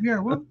 Yeah,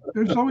 well,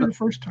 there's always the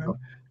first time.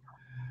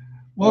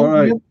 Well, all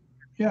right.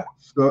 Yeah.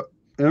 So,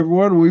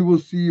 everyone, we will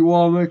see you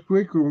all next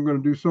week. We're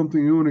going to do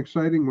something new and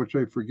exciting, which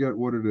I forget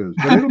what it is.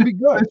 But it'll be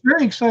good. It's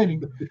very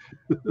exciting.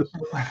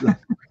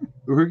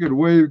 We're going to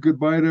wave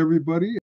goodbye to everybody.